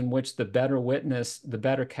times in which the better witness, the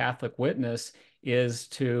better Catholic witness is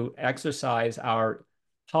to exercise our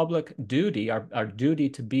public duty, our duty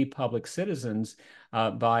to be public citizens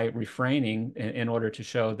by refraining in order to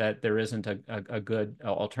show that there isn't a good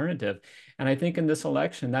alternative. And I think in this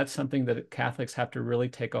election, that's something that Catholics have to really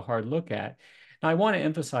take a hard look at. Now, I want to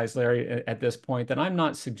emphasize, Larry, at this point, that I'm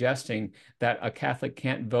not suggesting that a Catholic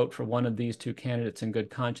can't vote for one of these two candidates in good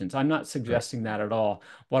conscience. I'm not Right. suggesting that at all.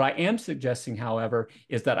 What I am suggesting, however,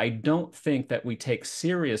 is that I don't think that we take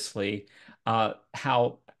seriously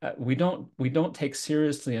how we don't take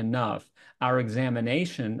seriously enough our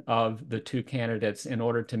examination of the two candidates in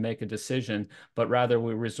order to make a decision, but rather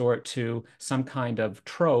we resort to some kind of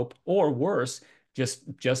trope, or worse,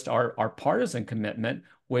 just our partisan commitment,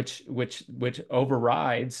 which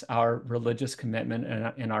overrides our religious commitment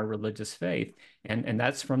and our religious faith, and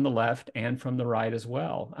that's from the left and from the right as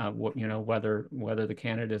well. Whether the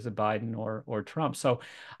candidate is a Biden or Trump. So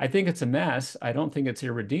I think it's a mess. I don't think it's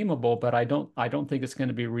irredeemable, but I don't think it's going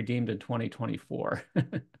to be redeemed in 2024.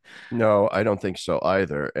 No, I don't think so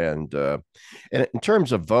either. And in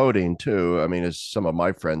terms of voting too, I mean, as some of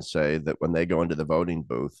my friends say, that when they go into the voting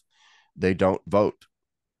booth, they don't vote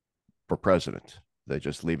for president. They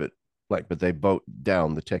just leave it blank, but they vote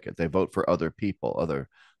down the ticket. They vote for other people, other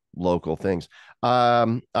local things.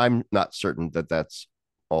 I'm not certain that that's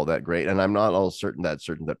all that great, and I'm not all certain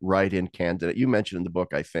that write-in candidate. You mentioned in the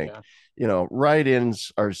book, I think, Yeah,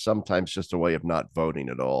 write-ins are sometimes just a way of not voting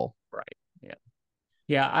at all. right. Yeah.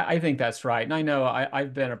 Yeah, I think that's right. And I know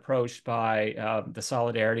I've been approached by the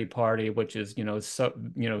Solidarity Party, which is, Yeah,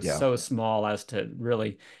 so small as to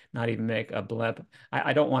really not even make a blip.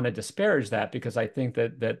 I don't want to disparage that because I think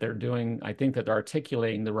that they're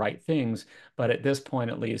articulating the right things. But at this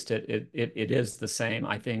point, at least, it is the same.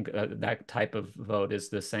 I think that type of vote is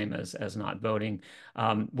the same as not voting,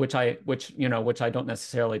 which I don't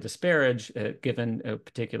necessarily disparage, given a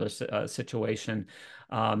particular situation.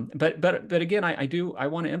 But again, I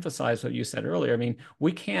want to emphasize what you said earlier. I mean,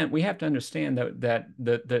 we have to understand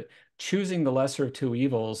that choosing the lesser of two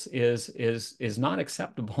evils is not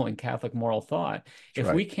acceptable in Catholic moral thought. that's If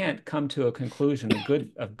right. we can't come to a conclusion,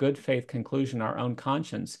 a good faith conclusion, our own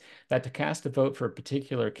conscience, that to cast a vote for a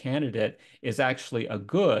particular candidate is actually a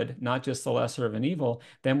good, not just the lesser of an evil,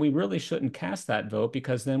 then we really shouldn't cast that vote,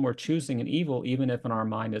 because then we're choosing an evil, even if in our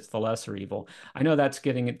mind it's the lesser evil. I know that's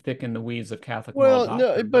getting it thick in the weeds of Catholic moral Well, no,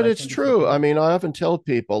 doctrine, but but I it's think it's true. I important. mean, I often tell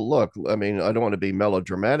people, look, I mean, I don't want to be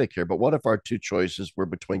melodramatic here, but what if our two choices were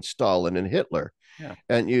between Stalin and Hitler? Yeah.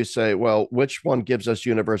 And you say, well, which one gives us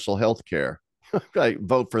universal health care? I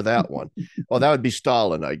vote for that one. Well, that would be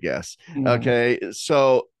Stalin, I guess. Mm. Okay.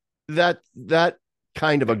 So that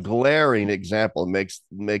kind of a glaring example makes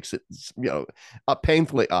it,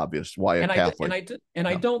 painfully obvious why a And I d- Catholic. and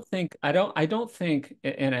I Yeah. don't think I don't think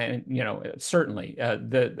and certainly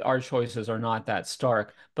our choices are not that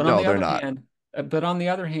stark. But on No, the they're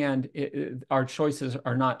other not. hand, our choices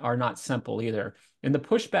are not simple either. And the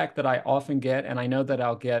pushback that I often get, and I know that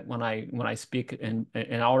I'll get when I speak, and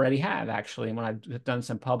already have actually when I've done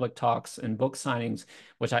some public talks and book signings,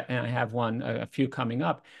 and I have a few coming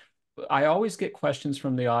up. I always get questions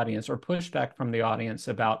from the audience or pushback from the audience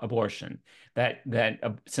about abortion. That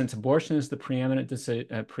since abortion is the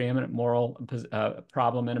preeminent moral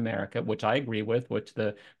problem in America, which I agree with, which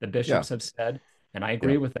the Yeah. bishops have said, and I Yeah.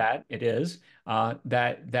 agree with that. It is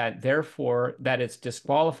that therefore that it's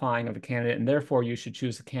disqualifying of a candidate, and therefore you should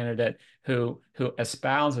choose a candidate who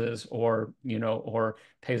espouses or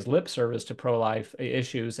pays lip service to pro-life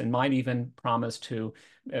issues and might even promise to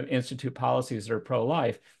institute policies that are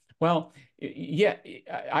pro-life. Well, yeah,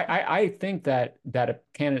 I think that a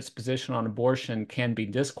candidate's position on abortion can be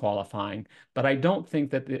disqualifying, but I don't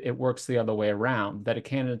think that it works the other way around, that a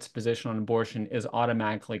candidate's position on abortion is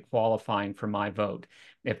automatically qualifying for my vote.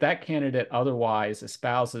 If that candidate otherwise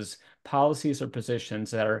espouses policies or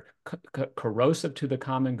positions that are corrosive to the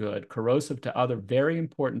common good, corrosive to other very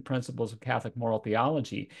important principles of Catholic moral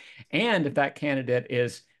theology, and if that candidate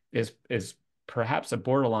is perhaps a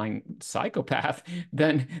borderline psychopath,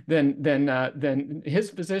 then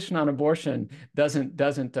his position on abortion doesn't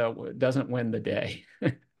win the day.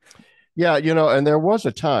 Yeah, and there was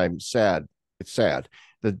a time, it's sad,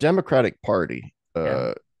 the Democratic Party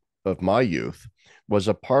Yeah, of my youth was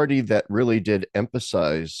a party that really did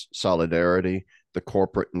emphasize solidarity, the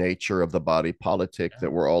corporate nature of the body politic, yeah.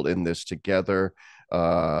 that we're all in this together,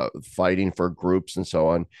 fighting for groups and so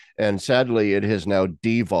on. And sadly, it has now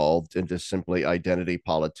devolved into simply identity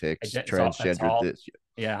politics, It's transgender all, this,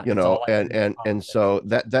 yeah, it's all identity and politics. so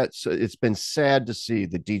that's it's been sad to see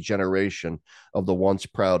the degeneration of the once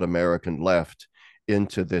proud American left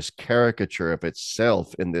into this caricature of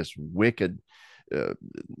itself in this wicked uh,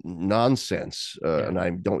 nonsense, Yeah. and I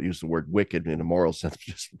don't use the word wicked in a moral sense,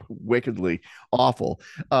 just wickedly awful.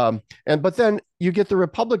 And but then you get the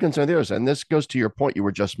Republicans on theirs, and this goes to your point you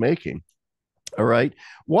were just making. All right.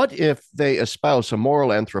 What if they espouse a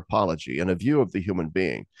moral anthropology and a view of the human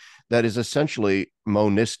being that is essentially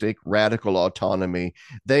monistic, radical autonomy?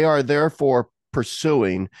 They are therefore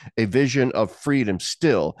pursuing a vision of freedom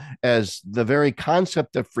still as the very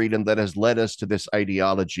concept of freedom that has led us to this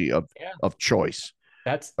ideology Yeah. of choice.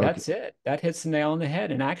 Okay. That's it. That hits the nail on the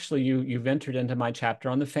head. And actually, you've entered into my chapter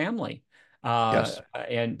on the family, Yes.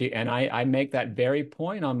 and I make that very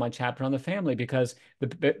point on my chapter on the family because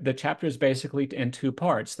the chapter is basically in two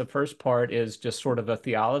parts. The first part is just sort of a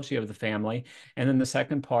theology of the family, and then the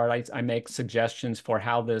second part I make suggestions for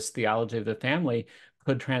how this theology of the family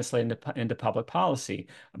could translate into public policy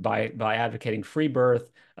by advocating free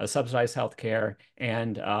birth, subsidized health care,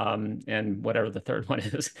 and whatever the third one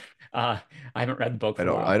is. Uh, I haven't read the book I for a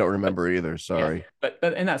don't while, I don't but remember either. yeah, Sorry. but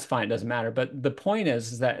and that's fine. It doesn't matter. But the point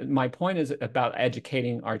is that my point is about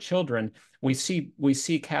educating our children. We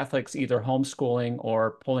see Catholics either homeschooling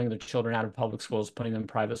or pulling their children out of public schools, putting them in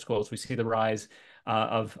private schools. We see the rise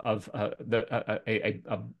of a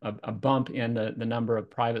bump in the number of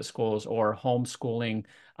private schools or homeschooling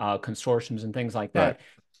consortiums and things like Right. that.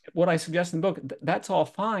 What I suggest in the book, that's all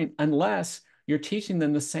fine unless you're teaching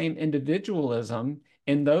them the same individualism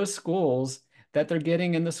in those schools that they're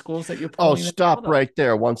getting in the schools that you're Oh, pulling them stop out of. right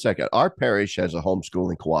there 1 second. Our parish has a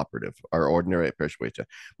homeschooling cooperative, our ordinary parish.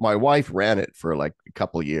 My wife ran it for like a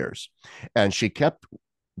couple of years, and she kept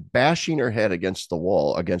bashing her head against the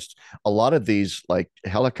wall against a lot of these like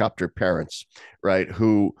helicopter parents, right?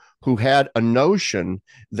 Who had a notion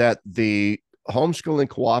that the homeschooling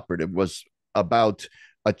cooperative was about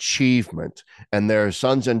achievement and their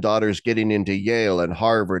sons and daughters getting into Yale and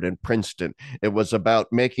Harvard and Princeton. It was about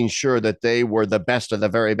making sure that they were the best of the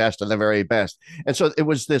very best of the very best. And so it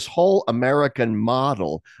was this whole American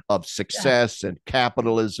model of Yeah. success and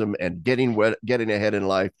capitalism and getting ahead in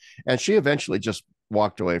life. And she eventually just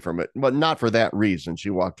walked away from it, but not for that reason.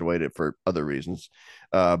 She walked away for other reasons.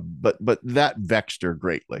 But that vexed her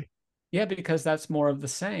greatly. Yeah, because that's more of the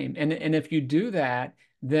same. And if you do that,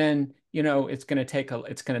 then it's going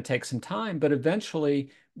to take some time, but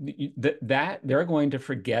eventually that they're going to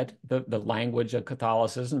forget the language of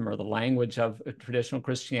Catholicism or the language of traditional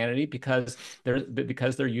Christianity because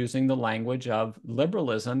they're using the language of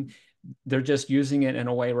liberalism. They're just using it in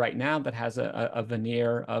a way right now that has a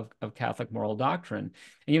veneer of Catholic moral doctrine.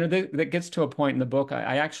 And that gets to a point in the book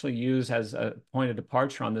I actually use as a point of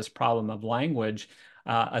departure on this problem of language,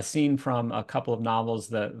 a scene from a couple of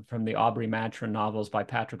novels from the Aubrey Maturin novels by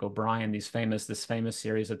Patrick O'Brian, this famous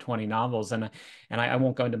series of 20 novels. And I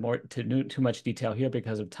won't go into too much detail here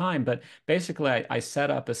because of time, but basically I set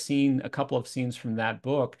up a couple of scenes from that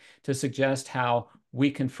book to suggest how we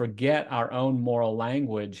can forget our own moral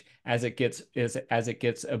language as it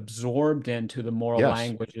gets absorbed into the moral Yes,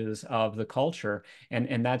 languages of the culture.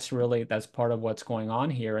 And that's part of what's going on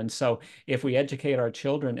here. And so if we educate our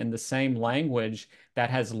children in the same language that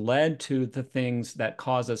has led to the things that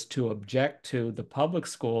cause us to object to the public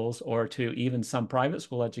schools or to even some private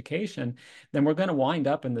school education, then we're going to wind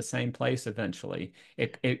up in the same place eventually.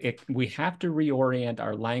 We have to reorient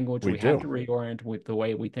our language. we We have do. to reorient with the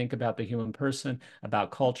way we think about the human person,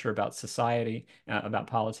 about culture, about society, about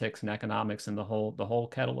politics and economics, and the whole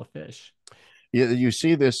kettle of fish. You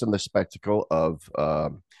see this in the spectacle of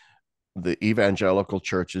the evangelical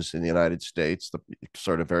churches in the United States, the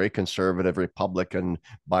sort of very conservative Republican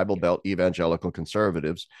Bible Belt evangelical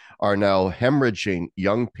conservatives, are now hemorrhaging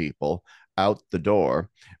young people out the door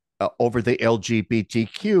over the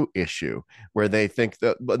LGBTQ issue, where they think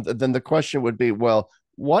that. But then the question would be, well,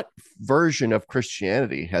 what version of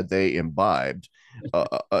Christianity had they imbibed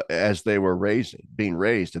as they were being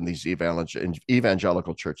raised in these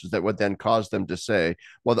evangelical churches that would then cause them to say,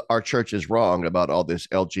 well, our church is wrong about all this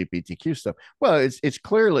LGBTQ stuff? Well, it's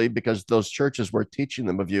clearly because those churches were teaching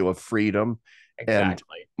them a view of freedom and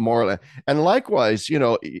Exactly. moral. And likewise, in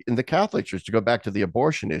the Catholic Church, to go back to the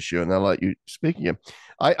abortion issue, and I'll let you speak again.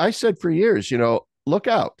 I said for years, look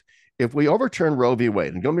out. If we overturn Roe v.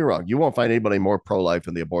 Wade, and don't be wrong, you won't find anybody more pro-life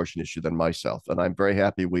in the abortion issue than myself. And I'm very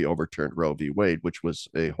happy we overturned Roe v. Wade, which was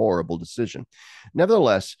a horrible decision.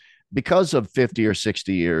 Nevertheless, because of 50 or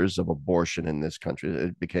 60 years of abortion in this country,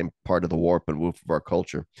 it became part of the warp and woof of our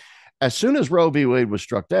culture. As soon as Roe v. Wade was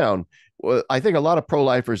struck down, I think a lot of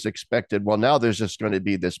pro-lifers expected, well, now there's just going to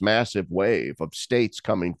be this massive wave of states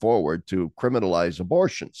coming forward to criminalize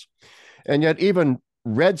abortions. And yet, even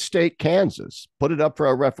red state Kansas put it up for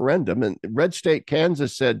a referendum, and red state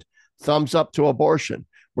Kansas said, thumbs up to abortion.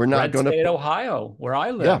 We're not Red going to, state Ohio, where I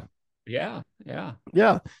yeah, live. Yeah, yeah.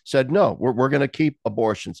 yeah, said, no, we're going to keep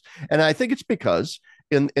abortions. And I think it's because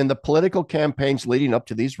in the political campaigns leading up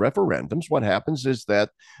to these referendums, what happens is that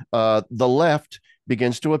the left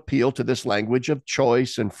begins to appeal to this language of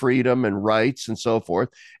choice and freedom and rights and so forth.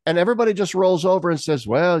 And everybody just rolls over and says,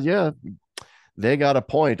 well, yeah, they got a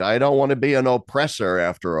point. I don't want to be an oppressor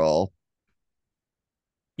after all.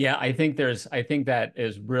 Yeah, I think that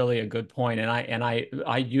is really a good point.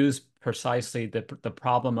 I use precisely the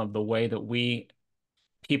problem of the way that we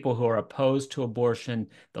people who are opposed to abortion,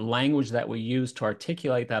 the language that we use to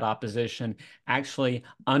articulate that opposition actually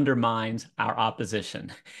undermines our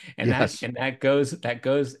opposition. Yes. And that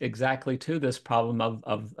goes exactly to this problem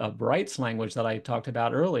of rights language that I talked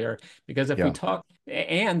about earlier. Because if we Yeah. talk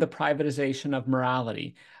and the privatization of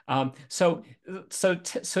morality. So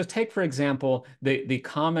take, for example, the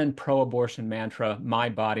common pro-abortion mantra, my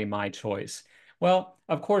body, my choice. Well,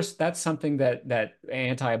 of course, that's something that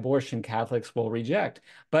anti-abortion Catholics will reject.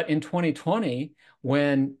 But in 2020,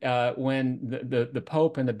 when the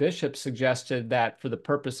Pope and the bishops suggested that for the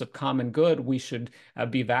purpose of common good, we should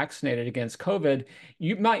be vaccinated against COVID,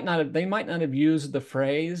 they might not have used the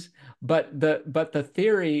phrase, but the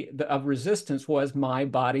theory of resistance was my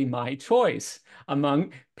body, my choice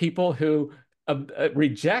among people who Yeah.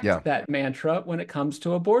 reject that mantra when it comes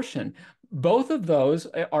to abortion. Both of those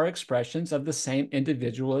are expressions of the same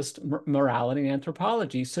individualist morality and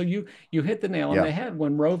anthropology. So you hit the nail on Yeah. the head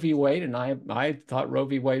when Roe v. Wade, and I thought Roe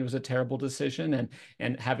v. Wade was a terrible decision,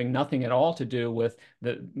 and having nothing at all to do with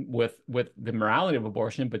the morality of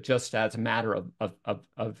abortion, but just as a matter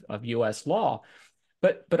of U.S. law.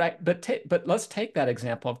 But let's take that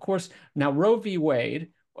example. Of course, now Roe v.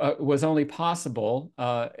 Wade was only possible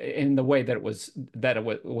in the way that it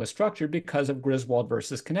was structured because of Griswold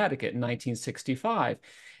versus Connecticut in 1965.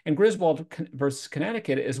 And Griswold versus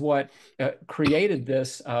Connecticut is what created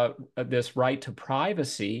this right to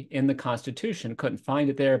privacy in the Constitution. Couldn't find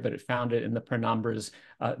it there, but it found it in the penumbras,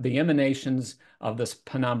 the emanations of this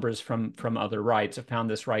penumbras from other rights. It found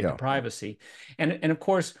this right to Yeah. privacy, and of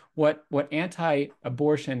course, what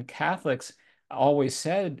anti-abortion Catholics always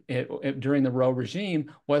said during the Roe regime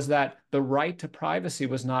was that the right to privacy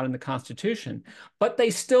was not in the Constitution, but they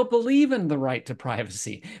still believe in the right to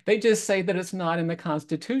privacy. They just say that it's not in the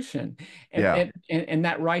Constitution. Yeah. And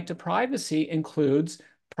that right to privacy includes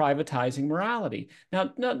privatizing morality.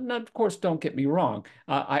 Now, of course, don't get me wrong.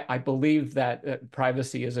 I believe that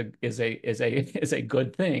privacy is a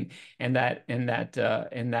good thing, and that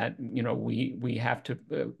we have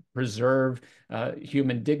to preserve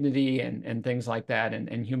human dignity and things like that,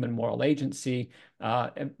 and human moral agency.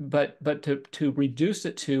 But to reduce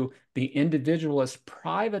it to the individualist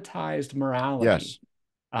privatized morality Yes.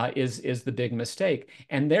 is the big mistake.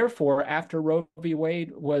 And therefore, after Roe v.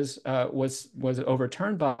 Wade was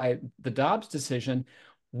overturned by the Dobbs decision,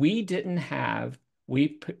 we didn't have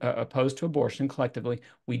we opposed to abortion collectively.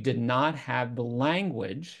 We did not have the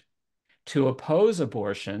language to oppose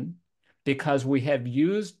abortion because we have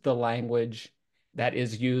used the language that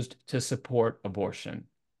is used to support abortion.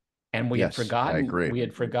 And Yes, I agree. we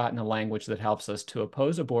had forgotten a language that helps us to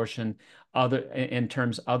oppose abortion other in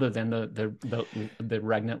terms other than the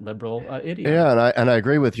regnant liberal idiom. Yeah, and I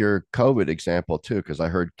agree with your COVID example too, because I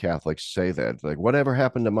heard Catholics say that, like, whatever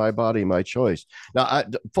happened to my body, my choice. Now,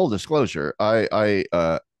 full disclosure, I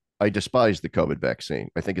despise the COVID vaccine.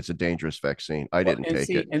 I think it's a dangerous vaccine. I Well, didn't and take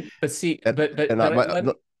see, it, and but see, and and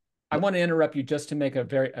but I want to interrupt you just to make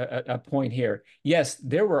a point here. Yes,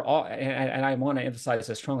 there were all, and I want to emphasize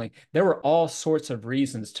this strongly. There were all sorts of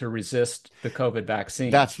reasons to resist the COVID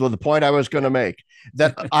vaccine. that's the point I was going to make.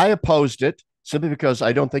 That I opposed it simply because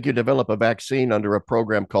I don't think you develop a vaccine under a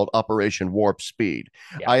program called Operation Warp Speed.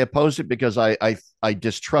 Yeah. I opposed it because I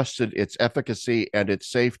distrusted its efficacy and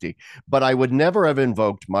its safety. But I would never have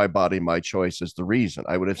invoked my body, my choice as the reason.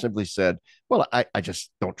 I would have simply said, well, I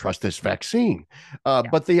just don't trust this vaccine. Yeah.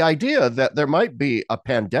 But the idea that there might be a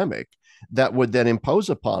pandemic that would then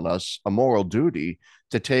impose upon us a moral duty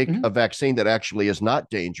to take a Mhm. vaccine that actually is not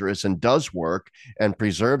dangerous and does work and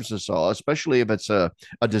preserves us all, especially if it's a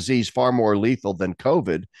disease far more lethal than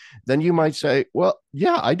COVID, then you might say, well,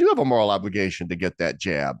 yeah, I do have a moral obligation to get that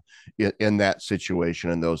jab in that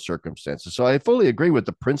situation, in those circumstances. So I fully agree with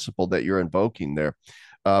the principle that you're invoking there.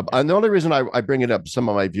 Yeah. And the only reason I bring it up, some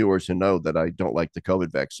of my viewers who know that I don't like the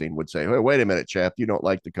COVID vaccine would say, hey, wait a minute, Chapp, you don't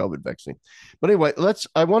like the COVID vaccine. But anyway,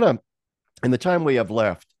 I want to, in the time we have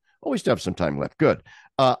left, oh, we still have some time left. Good.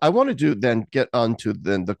 I want to get onto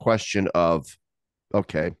then the question of,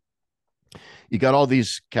 okay, you got all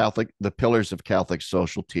these the pillars of Catholic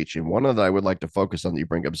social teaching. One of that I would like to focus on that you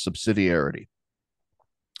bring up is subsidiarity,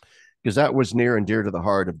 because that was near and dear to the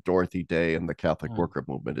heart of Dorothy Day and the Catholic Mm. worker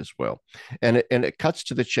movement as well. And it cuts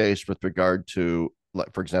to the chase with regard to,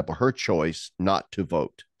 like, for example, her choice not to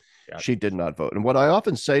vote. Yeah. She did not vote. And what I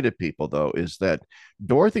often say to people, though, is that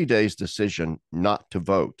Dorothy Day's decision not to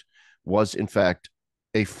vote was, in fact,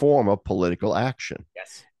 a form of political action.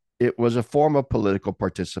 Yes. It was a form of political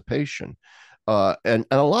participation. And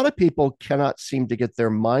a lot of people cannot seem to get their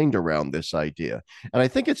mind around this idea. And I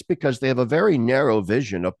think it's because they have a very narrow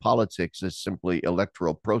vision of politics as simply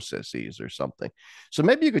electoral processes or something. So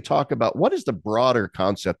maybe you could talk about what is the broader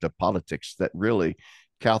concept of politics that really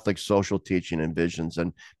Catholic social teaching envisions,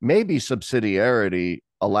 and maybe subsidiarity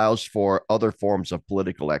allows for other forms of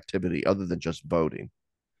political activity other than just voting.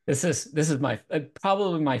 This is my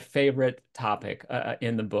probably my favorite topic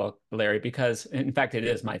in the book, Larry, because in fact it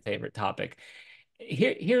is my favorite topic.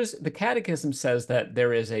 Here's the Catechism says that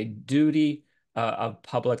there is a duty of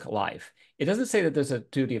public life. It doesn't say that there's a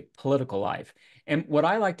duty of political life. And what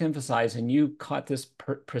I like to emphasize, and you caught this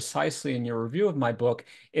precisely in your review of my book,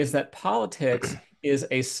 is that politics is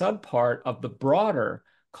a subpart of the broader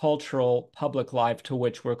cultural public life to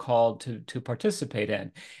which we're called to participate in.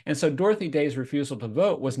 And so Dorothy Day's refusal to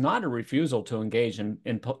vote was not a refusal to engage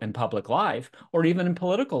in public life or even in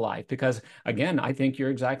political life, because again, I think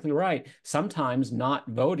you're exactly right. Sometimes not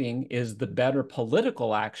voting is the better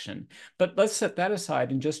political action. But let's set that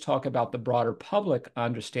aside and just talk about the broader public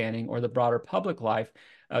understanding or the broader public life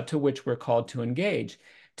to which we're called to engage.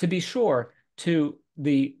 To be sure, to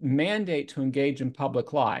the mandate to engage in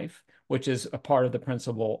public life, which is a part of the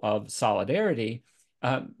principle of solidarity,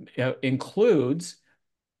 includes,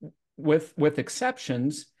 with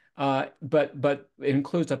exceptions, but it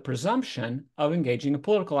includes a presumption of engaging in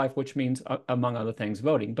political life, which means, among other things,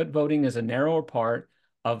 voting. But voting is a narrower part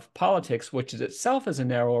of politics, which is itself is a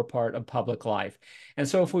narrower part of public life. And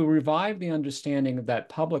so if we revive the understanding that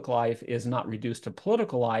public life is not reduced to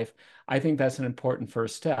political life, I think that's an important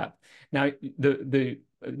first step. Now,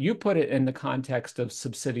 you put it in the context of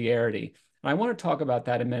subsidiarity. I want to talk about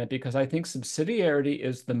that in a minute because I think subsidiarity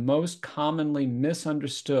is the most commonly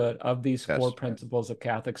misunderstood of these four Yes. principles of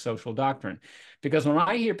Catholic social doctrine. Because when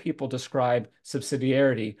I hear people describe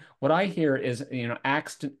subsidiarity, what I hear is,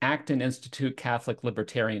 act and institute Catholic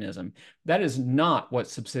libertarianism. That is not what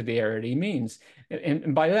subsidiarity means.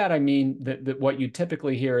 And by that, I mean that what you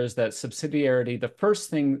typically hear is that subsidiarity,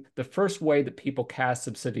 the first way that people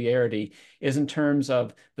cast subsidiarity is in terms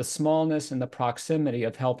of the smallness and the proximity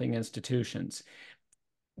of helping institutions.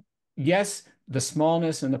 Yes, the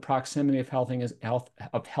smallness and the proximity of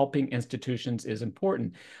helping institutions is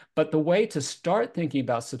important, but the way to start thinking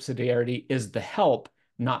about subsidiarity is the help,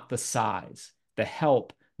 not the size. The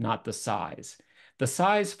help, not the size. The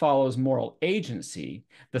size follows moral agency.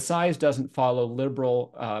 The size doesn't follow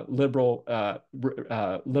liberal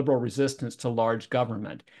resistance to large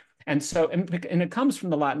government. And so, and it comes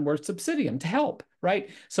from the Latin word subsidium, to help,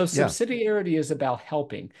 right? So Yeah. subsidiarity is about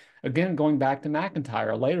helping. Again, going back to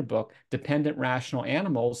McIntyre, a later book, Dependent Rational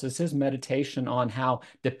Animals, is his meditation on how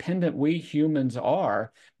dependent we humans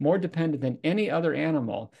are, more dependent than any other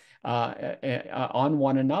animal on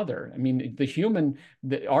one another. I mean,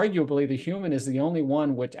 arguably, the human is the only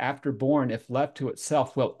one which, after born, if left to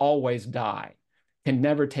itself, will always die, can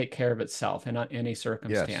never take care of itself in any Yes.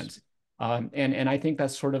 circumstance. And I think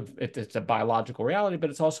that's sort of, it's a biological reality,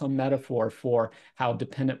 but it's also a metaphor for how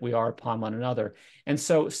dependent we are upon one another. And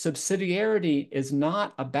so subsidiarity is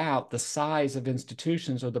not about the size of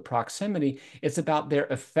institutions or the proximity. It's about their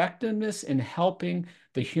effectiveness in helping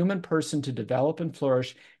the human person to develop and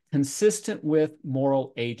flourish consistent with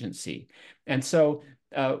moral agency. And so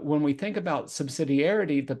when we think about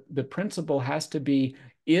subsidiarity, the principle has to be,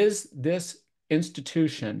 is this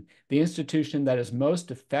institution the institution that is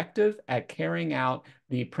most effective at carrying out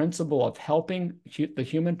the principle of helping the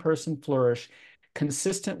human person flourish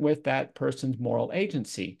consistent with that person's moral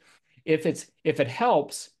agency? If it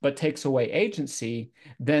helps but takes away agency,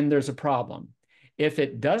 then there's a problem. If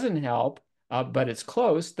it doesn't help, but it's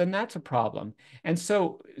close, then that's a problem. And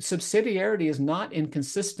so subsidiarity is not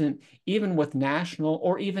inconsistent even with national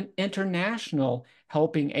or even international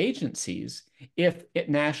helping agencies, if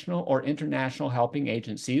national or international helping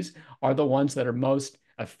agencies are the ones that are most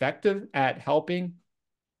effective at helping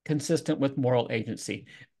consistent with moral agency.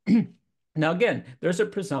 Now, again, there's a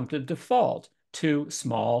presumptive default to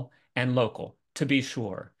small and local, to be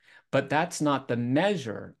sure, but that's not the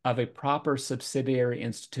measure of a proper subsidiary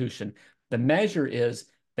institution. The measure is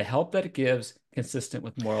the help that it gives consistent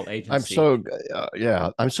with moral I'm agency. so yeah,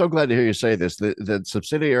 I'm so glad to hear you say this. That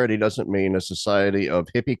subsidiarity doesn't mean a society of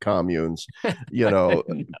hippie communes, you know,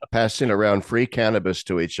 passing around free cannabis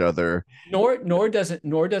to each other. Nor does it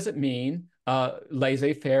mean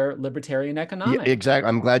laissez-faire libertarian Yeah, economics. exactly.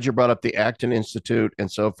 I'm glad you brought up the Acton Institute and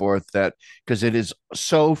so forth. That because it is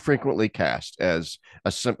so frequently cast as a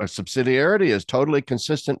subsidiarity is totally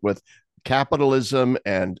consistent with capitalism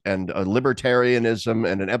and libertarianism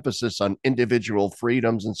and an emphasis on individual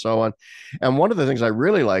freedoms and so on. And one of the things I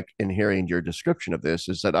really like in hearing your description of this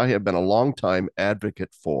is that I have been a long time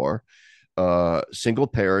advocate for single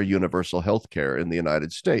payer universal health care in the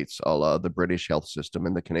United States, a la the British health system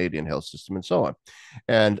and the Canadian health system and so on.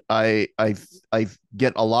 And I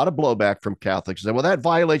get a lot of blowback from Catholics that, well, that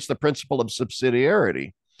violates the principle of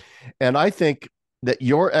subsidiarity. And I think that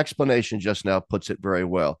your explanation just now puts it very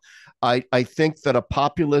well. I think that a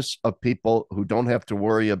populace of people who don't have to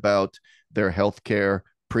worry about their health care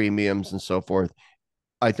premiums and so forth,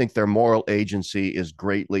 I think their moral agency is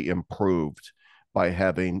greatly improved by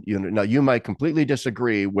having, now you might completely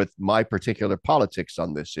disagree with my particular politics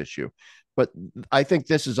on this issue, but I think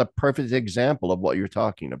this is a perfect example of what you're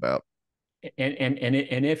talking about.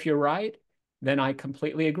 And if you're right, then I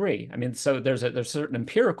completely agree. I mean, so there's a certain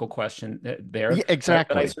empirical question there, Yeah, but I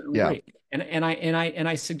exactly. certainly Yeah. agree. And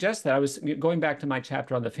I suggest that I was going back to my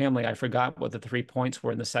chapter on the family. I forgot what the 3 points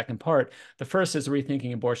were in the second part. The first is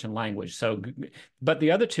rethinking abortion language. So, but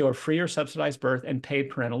the other two are free or subsidized birth and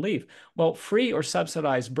paid parental leave. Well, free or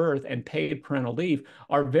subsidized birth and paid parental leave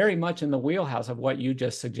are very much in the wheelhouse of what you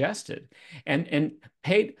just suggested. And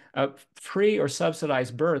paid free or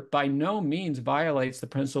subsidized birth by no means violates the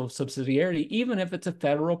principle of subsidiarity, even if it's a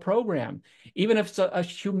federal program, even if it's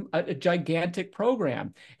a gigantic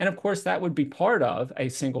program. And of course, that would be part of a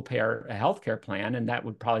single payer healthcare plan, and that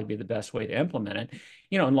would probably be the best way to implement it.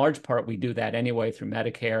 In large part, we do that anyway through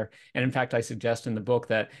Medicare. And in fact, I suggest in the book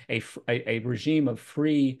that a regime of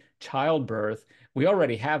free childbirth, we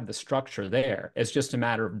already have the structure there. It's just a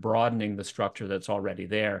matter of broadening the structure that's already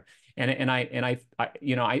there. I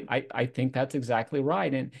think that's exactly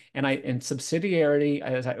right. And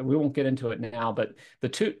subsidiarity, we won't get into it now, but the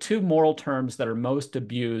two moral terms that are most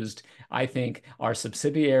abused, I think, are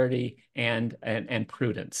subsidiarity and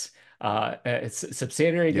prudence.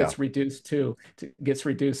 Subsidiary Yeah. gets reduced to, again, as I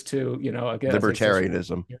said,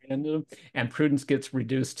 Libertarianism. and prudence gets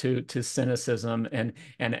reduced to cynicism. And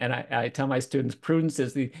I tell my students, prudence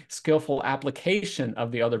is the skillful application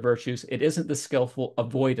of the other virtues. It isn't the skillful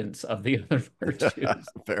avoidance of the other virtues.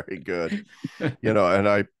 Very good.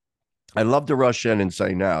 And I love to rush in and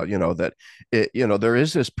say now, that there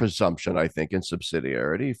is this presumption, I think, in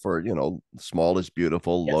subsidiarity for, small is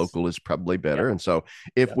beautiful, Yes. local is probably better. Yep. And so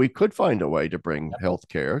if Yep. we could find a way to bring Yep. health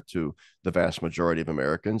care to the vast majority of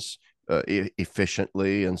Americans,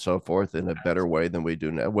 efficiently and so forth in a better way than we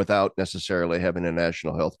do now, without necessarily having a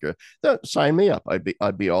national health care. Sign me up.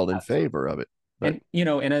 I'd be all in Absolutely. favor of it. But And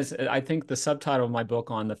and as I think the subtitle of my book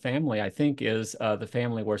on the family, I think is the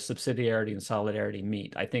family where subsidiarity and solidarity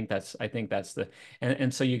meet. I think that's the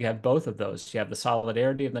and so you have both of those. You have the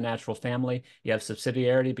solidarity of the natural family. You have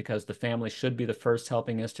subsidiarity because the family should be the first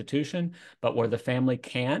helping institution, but where the family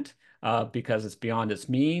can't. Because it's beyond its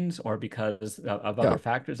means or because of yeah, other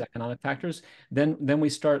factors, economic factors, then we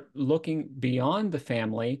start looking beyond the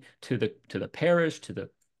family to the parish, to the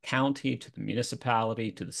county, to the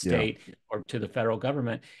municipality, to the yeah, state, or to the federal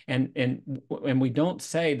government. And we don't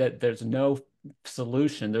say that there's no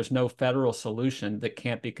solution, there's no federal solution that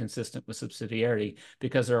can't be consistent with subsidiarity,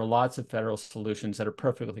 because there are lots of federal solutions that are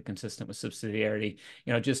perfectly consistent with subsidiarity.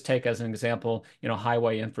 Just take as an example,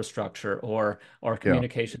 highway infrastructure or yeah.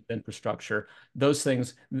 communications infrastructure. Those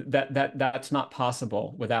things that's not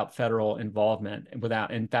possible without federal involvement,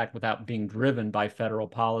 in fact, without being driven by federal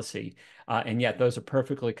policy. And yet those are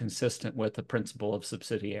perfectly consistent with the principle of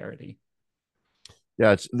subsidiarity.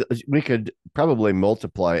 Yeah, we could probably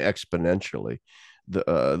multiply exponentially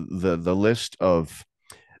the list of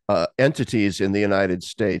entities in the United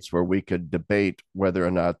States where we could debate whether or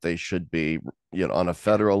not they should be, on a Yeah.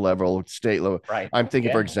 federal level, state level. Right. I'm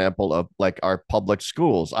thinking, for Yeah. example, of like our public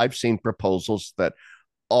schools. I've seen proposals that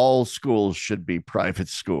all schools should be private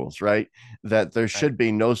schools, right? That there Right. should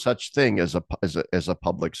be no such thing as a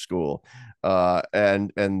public school,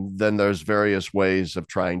 and then there's various ways of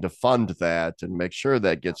trying to fund that and make sure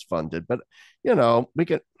that gets funded. But we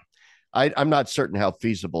can. I'm not certain how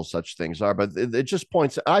feasible such things are, but it just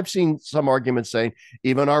points. I've seen some arguments saying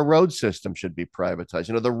even our road system should be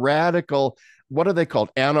privatized. The radical, what are they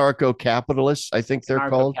called? Anarcho-capitalists, I think they're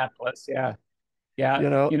called. Anarcho-capitalists. Yeah. Yeah,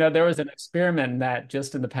 You know, there was an experiment that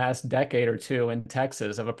just in the past decade or two in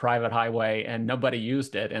Texas of a private highway, and nobody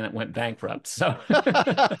used it, and it went bankrupt. So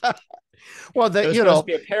well, it that was supposed to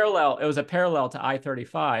be a parallel. It was a parallel to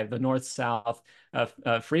I-35, the north-south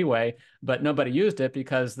freeway, but nobody used it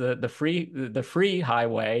because the free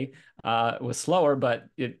highway was slower, but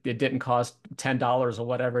it didn't cost $10 or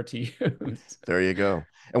whatever to use. there you go.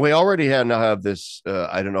 And we already now have this.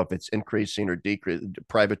 I don't know if it's increasing or decreasing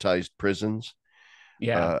privatized prisons.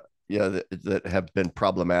 Yeah. Uh, yeah, that have been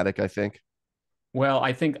problematic, I think. Well,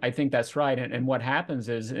 I think that's right. And what happens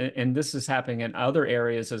is, and this is happening in other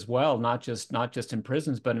areas as well, not just in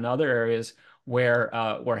prisons, but in other areas where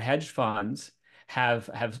hedge funds have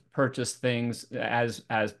purchased things as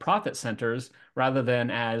profit centers rather than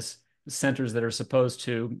as centers that are supposed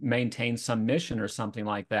to maintain some mission or something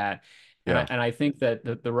like that. And I, Yeah. and I think that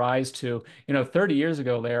the rise to, 30 years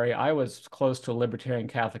ago, Larry, I was close to a libertarian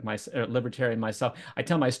Catholic, libertarian myself. I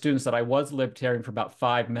tell my students that I was libertarian for about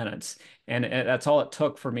 5 minutes. And that's all it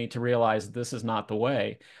took for me to realize this is not the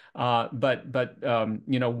way. But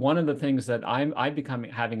one of the things that I'm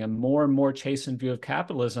becoming having a more and more chastened view of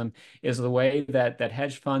capitalism is the way that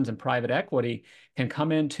hedge funds and private equity can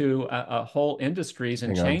come into a whole industries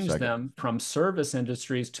and Hang on a change second. them from service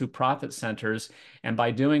industries to profit centers. And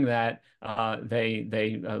by doing that,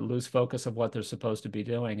 they lose focus of what they're supposed to be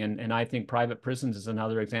doing. And I think private prisons is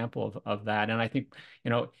another example of that. And I think,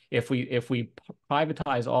 if we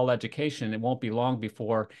privatize all education, it won't be long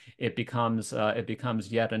before it becomes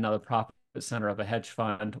yet another profit center of a hedge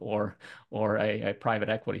fund or a private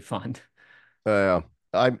equity fund. Uh,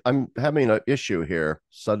 I'm having an issue here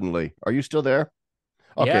suddenly. Are you still there?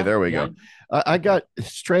 Okay, Yeah, there we yeah. go. I Okay. got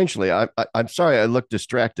strangely. I'm sorry. I looked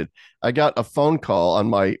distracted. I got a phone call on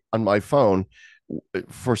my phone.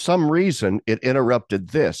 For some reason, it interrupted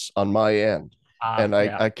this on my end, and I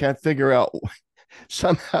Yeah. I can't figure out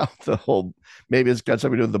somehow the whole, maybe it's got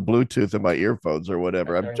something to do with the Bluetooth in my earphones or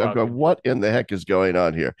whatever. That I'm, very I'm well going, could be. what in the heck is going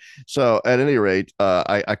on here? So at any rate,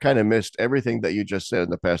 I kind of missed everything that you just said in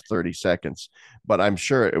the past 30 seconds, but I'm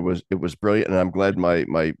sure it was brilliant, and I'm glad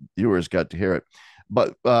my viewers got to hear it.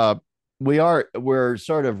 But we're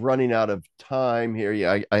sort of running out of time here.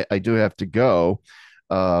 Yeah, I do have to go.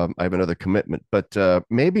 I have another commitment, but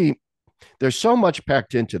maybe there's so much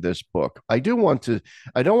packed into this book. I don't want to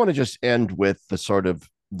just end with the sort of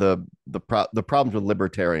the problems with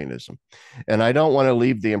libertarianism. And I don't want to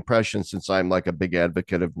leave the impression, since I'm like a big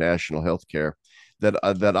advocate of national health care, that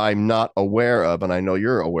I'm not aware of, and I know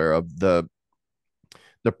you're aware of the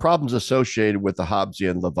problems associated with the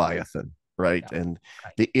Hobbesian Leviathan, right? Yeah. And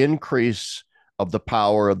Right. the increase of the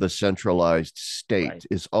power of the centralized state Right.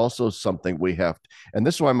 is also something we have to, and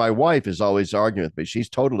this is why my wife is always arguing with me. She's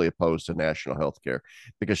totally opposed to national health care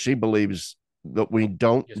because she believes that You just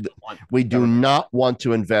don't want we do government. not want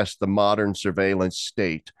to invest the modern surveillance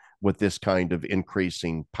state with this kind of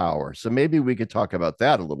increasing power. So maybe we could talk about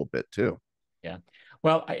that a little bit too. Yeah.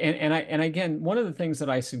 Well, and again, one of the things that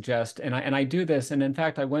I suggest, and I do this, and in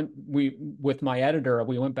fact, we with my editor,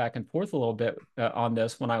 we went back and forth a little bit on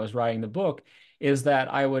this when I was writing the book, she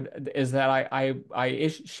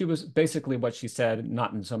was basically what she said,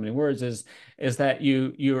 not in so many words, is that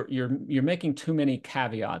you're making too many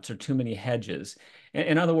caveats or too many hedges.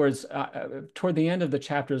 In other words, toward the end of the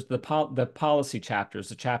chapters, the policy chapters,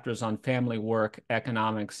 the chapters on family, work,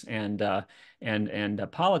 economics, and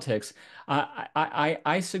politics,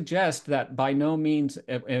 I suggest that by no means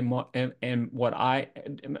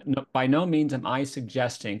by no means am I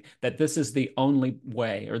suggesting that this is the only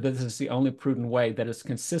way, or that this is the only prudent way that is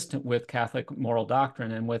consistent with Catholic moral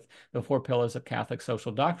doctrine and with the four pillars of Catholic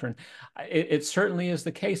social doctrine. It certainly is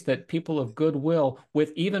the case that people of goodwill,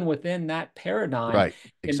 even within that paradigm, Right.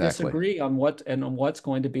 can Exactly. disagree on what's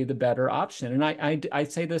going to be the better option. And I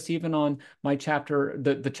say this even on my chapter,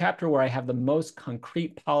 the chapter where I have the most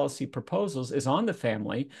concrete policy proposals is on the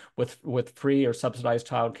family with free or subsidized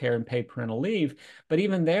childcare and paid parental leave. But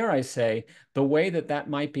even there, I say the way that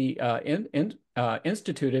might be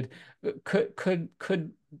instituted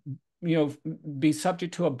could be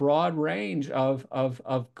subject to a broad range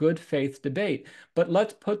of good faith debate. But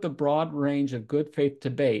let's put the broad range of good faith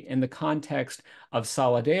debate in the context of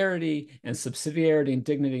solidarity and subsidiarity and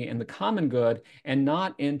dignity and the common good, and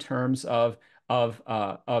not in terms of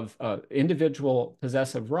individual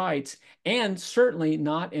possessive rights, and certainly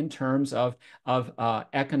not in terms of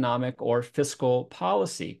economic or fiscal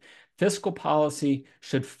policy. Fiscal policy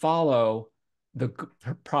should follow the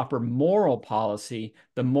proper moral policy.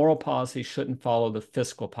 The moral policy shouldn't follow the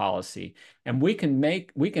fiscal policy. And we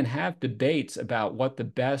can have debates about what the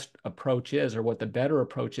best approach is or what the better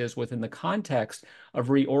approach is within the context of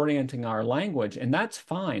reorienting our language. And that's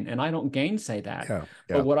fine. And I don't gainsay that. Yeah.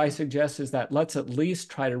 But Yeah. what I suggest is that let's at least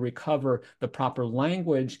try to recover the proper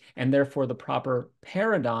language and therefore the proper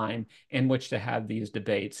paradigm in which to have these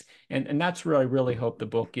debates. And that's where I really hope the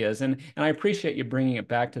book is. And I appreciate you bringing it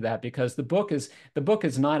back to that, because the book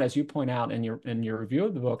is not, as you point out in your review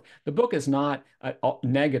of the book is not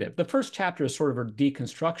negative. The first chapter is sort of a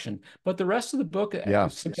deconstruction, but the rest of the book Yeah.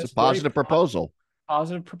 It's a suggests very positive proposal.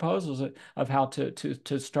 positive proposals of how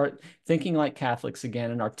to start thinking like Catholics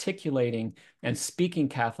again, and articulating and speaking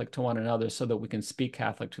Catholic to one another so that we can speak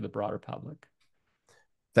Catholic to the broader public.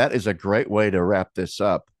 That is a great way to wrap this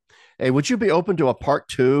up. Hey, would you be open to a part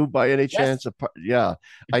two by any Yes, chance? Yeah,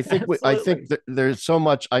 I think absolutely. there's so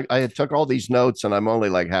much. I took all these notes and I'm only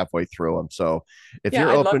like halfway through them. So if Yeah,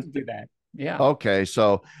 you're I'd love open, to do that. Yeah, okay.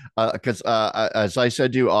 So because as I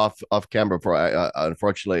said to you off camera before,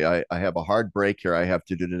 unfortunately I have a hard break here I have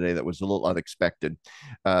to do today that was a little unexpected.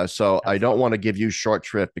 So I don't absolutely. want to give you short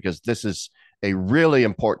shrift because this is a really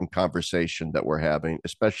important conversation that we're having,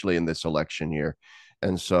 especially in this election year.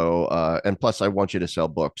 And so, and plus, I want you to sell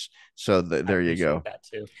books. So I there you appreciate go. that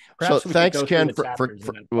too. So Perhaps we could thanks, go through Ken, the chapters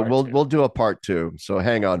in a part we'll two. do a part two. So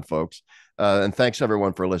hang on, folks, and thanks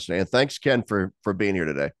everyone for listening, and thanks Ken for being here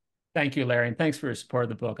today. Thank you, Larry, and thanks for your support of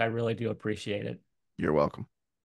the book. I really do appreciate it. You're welcome.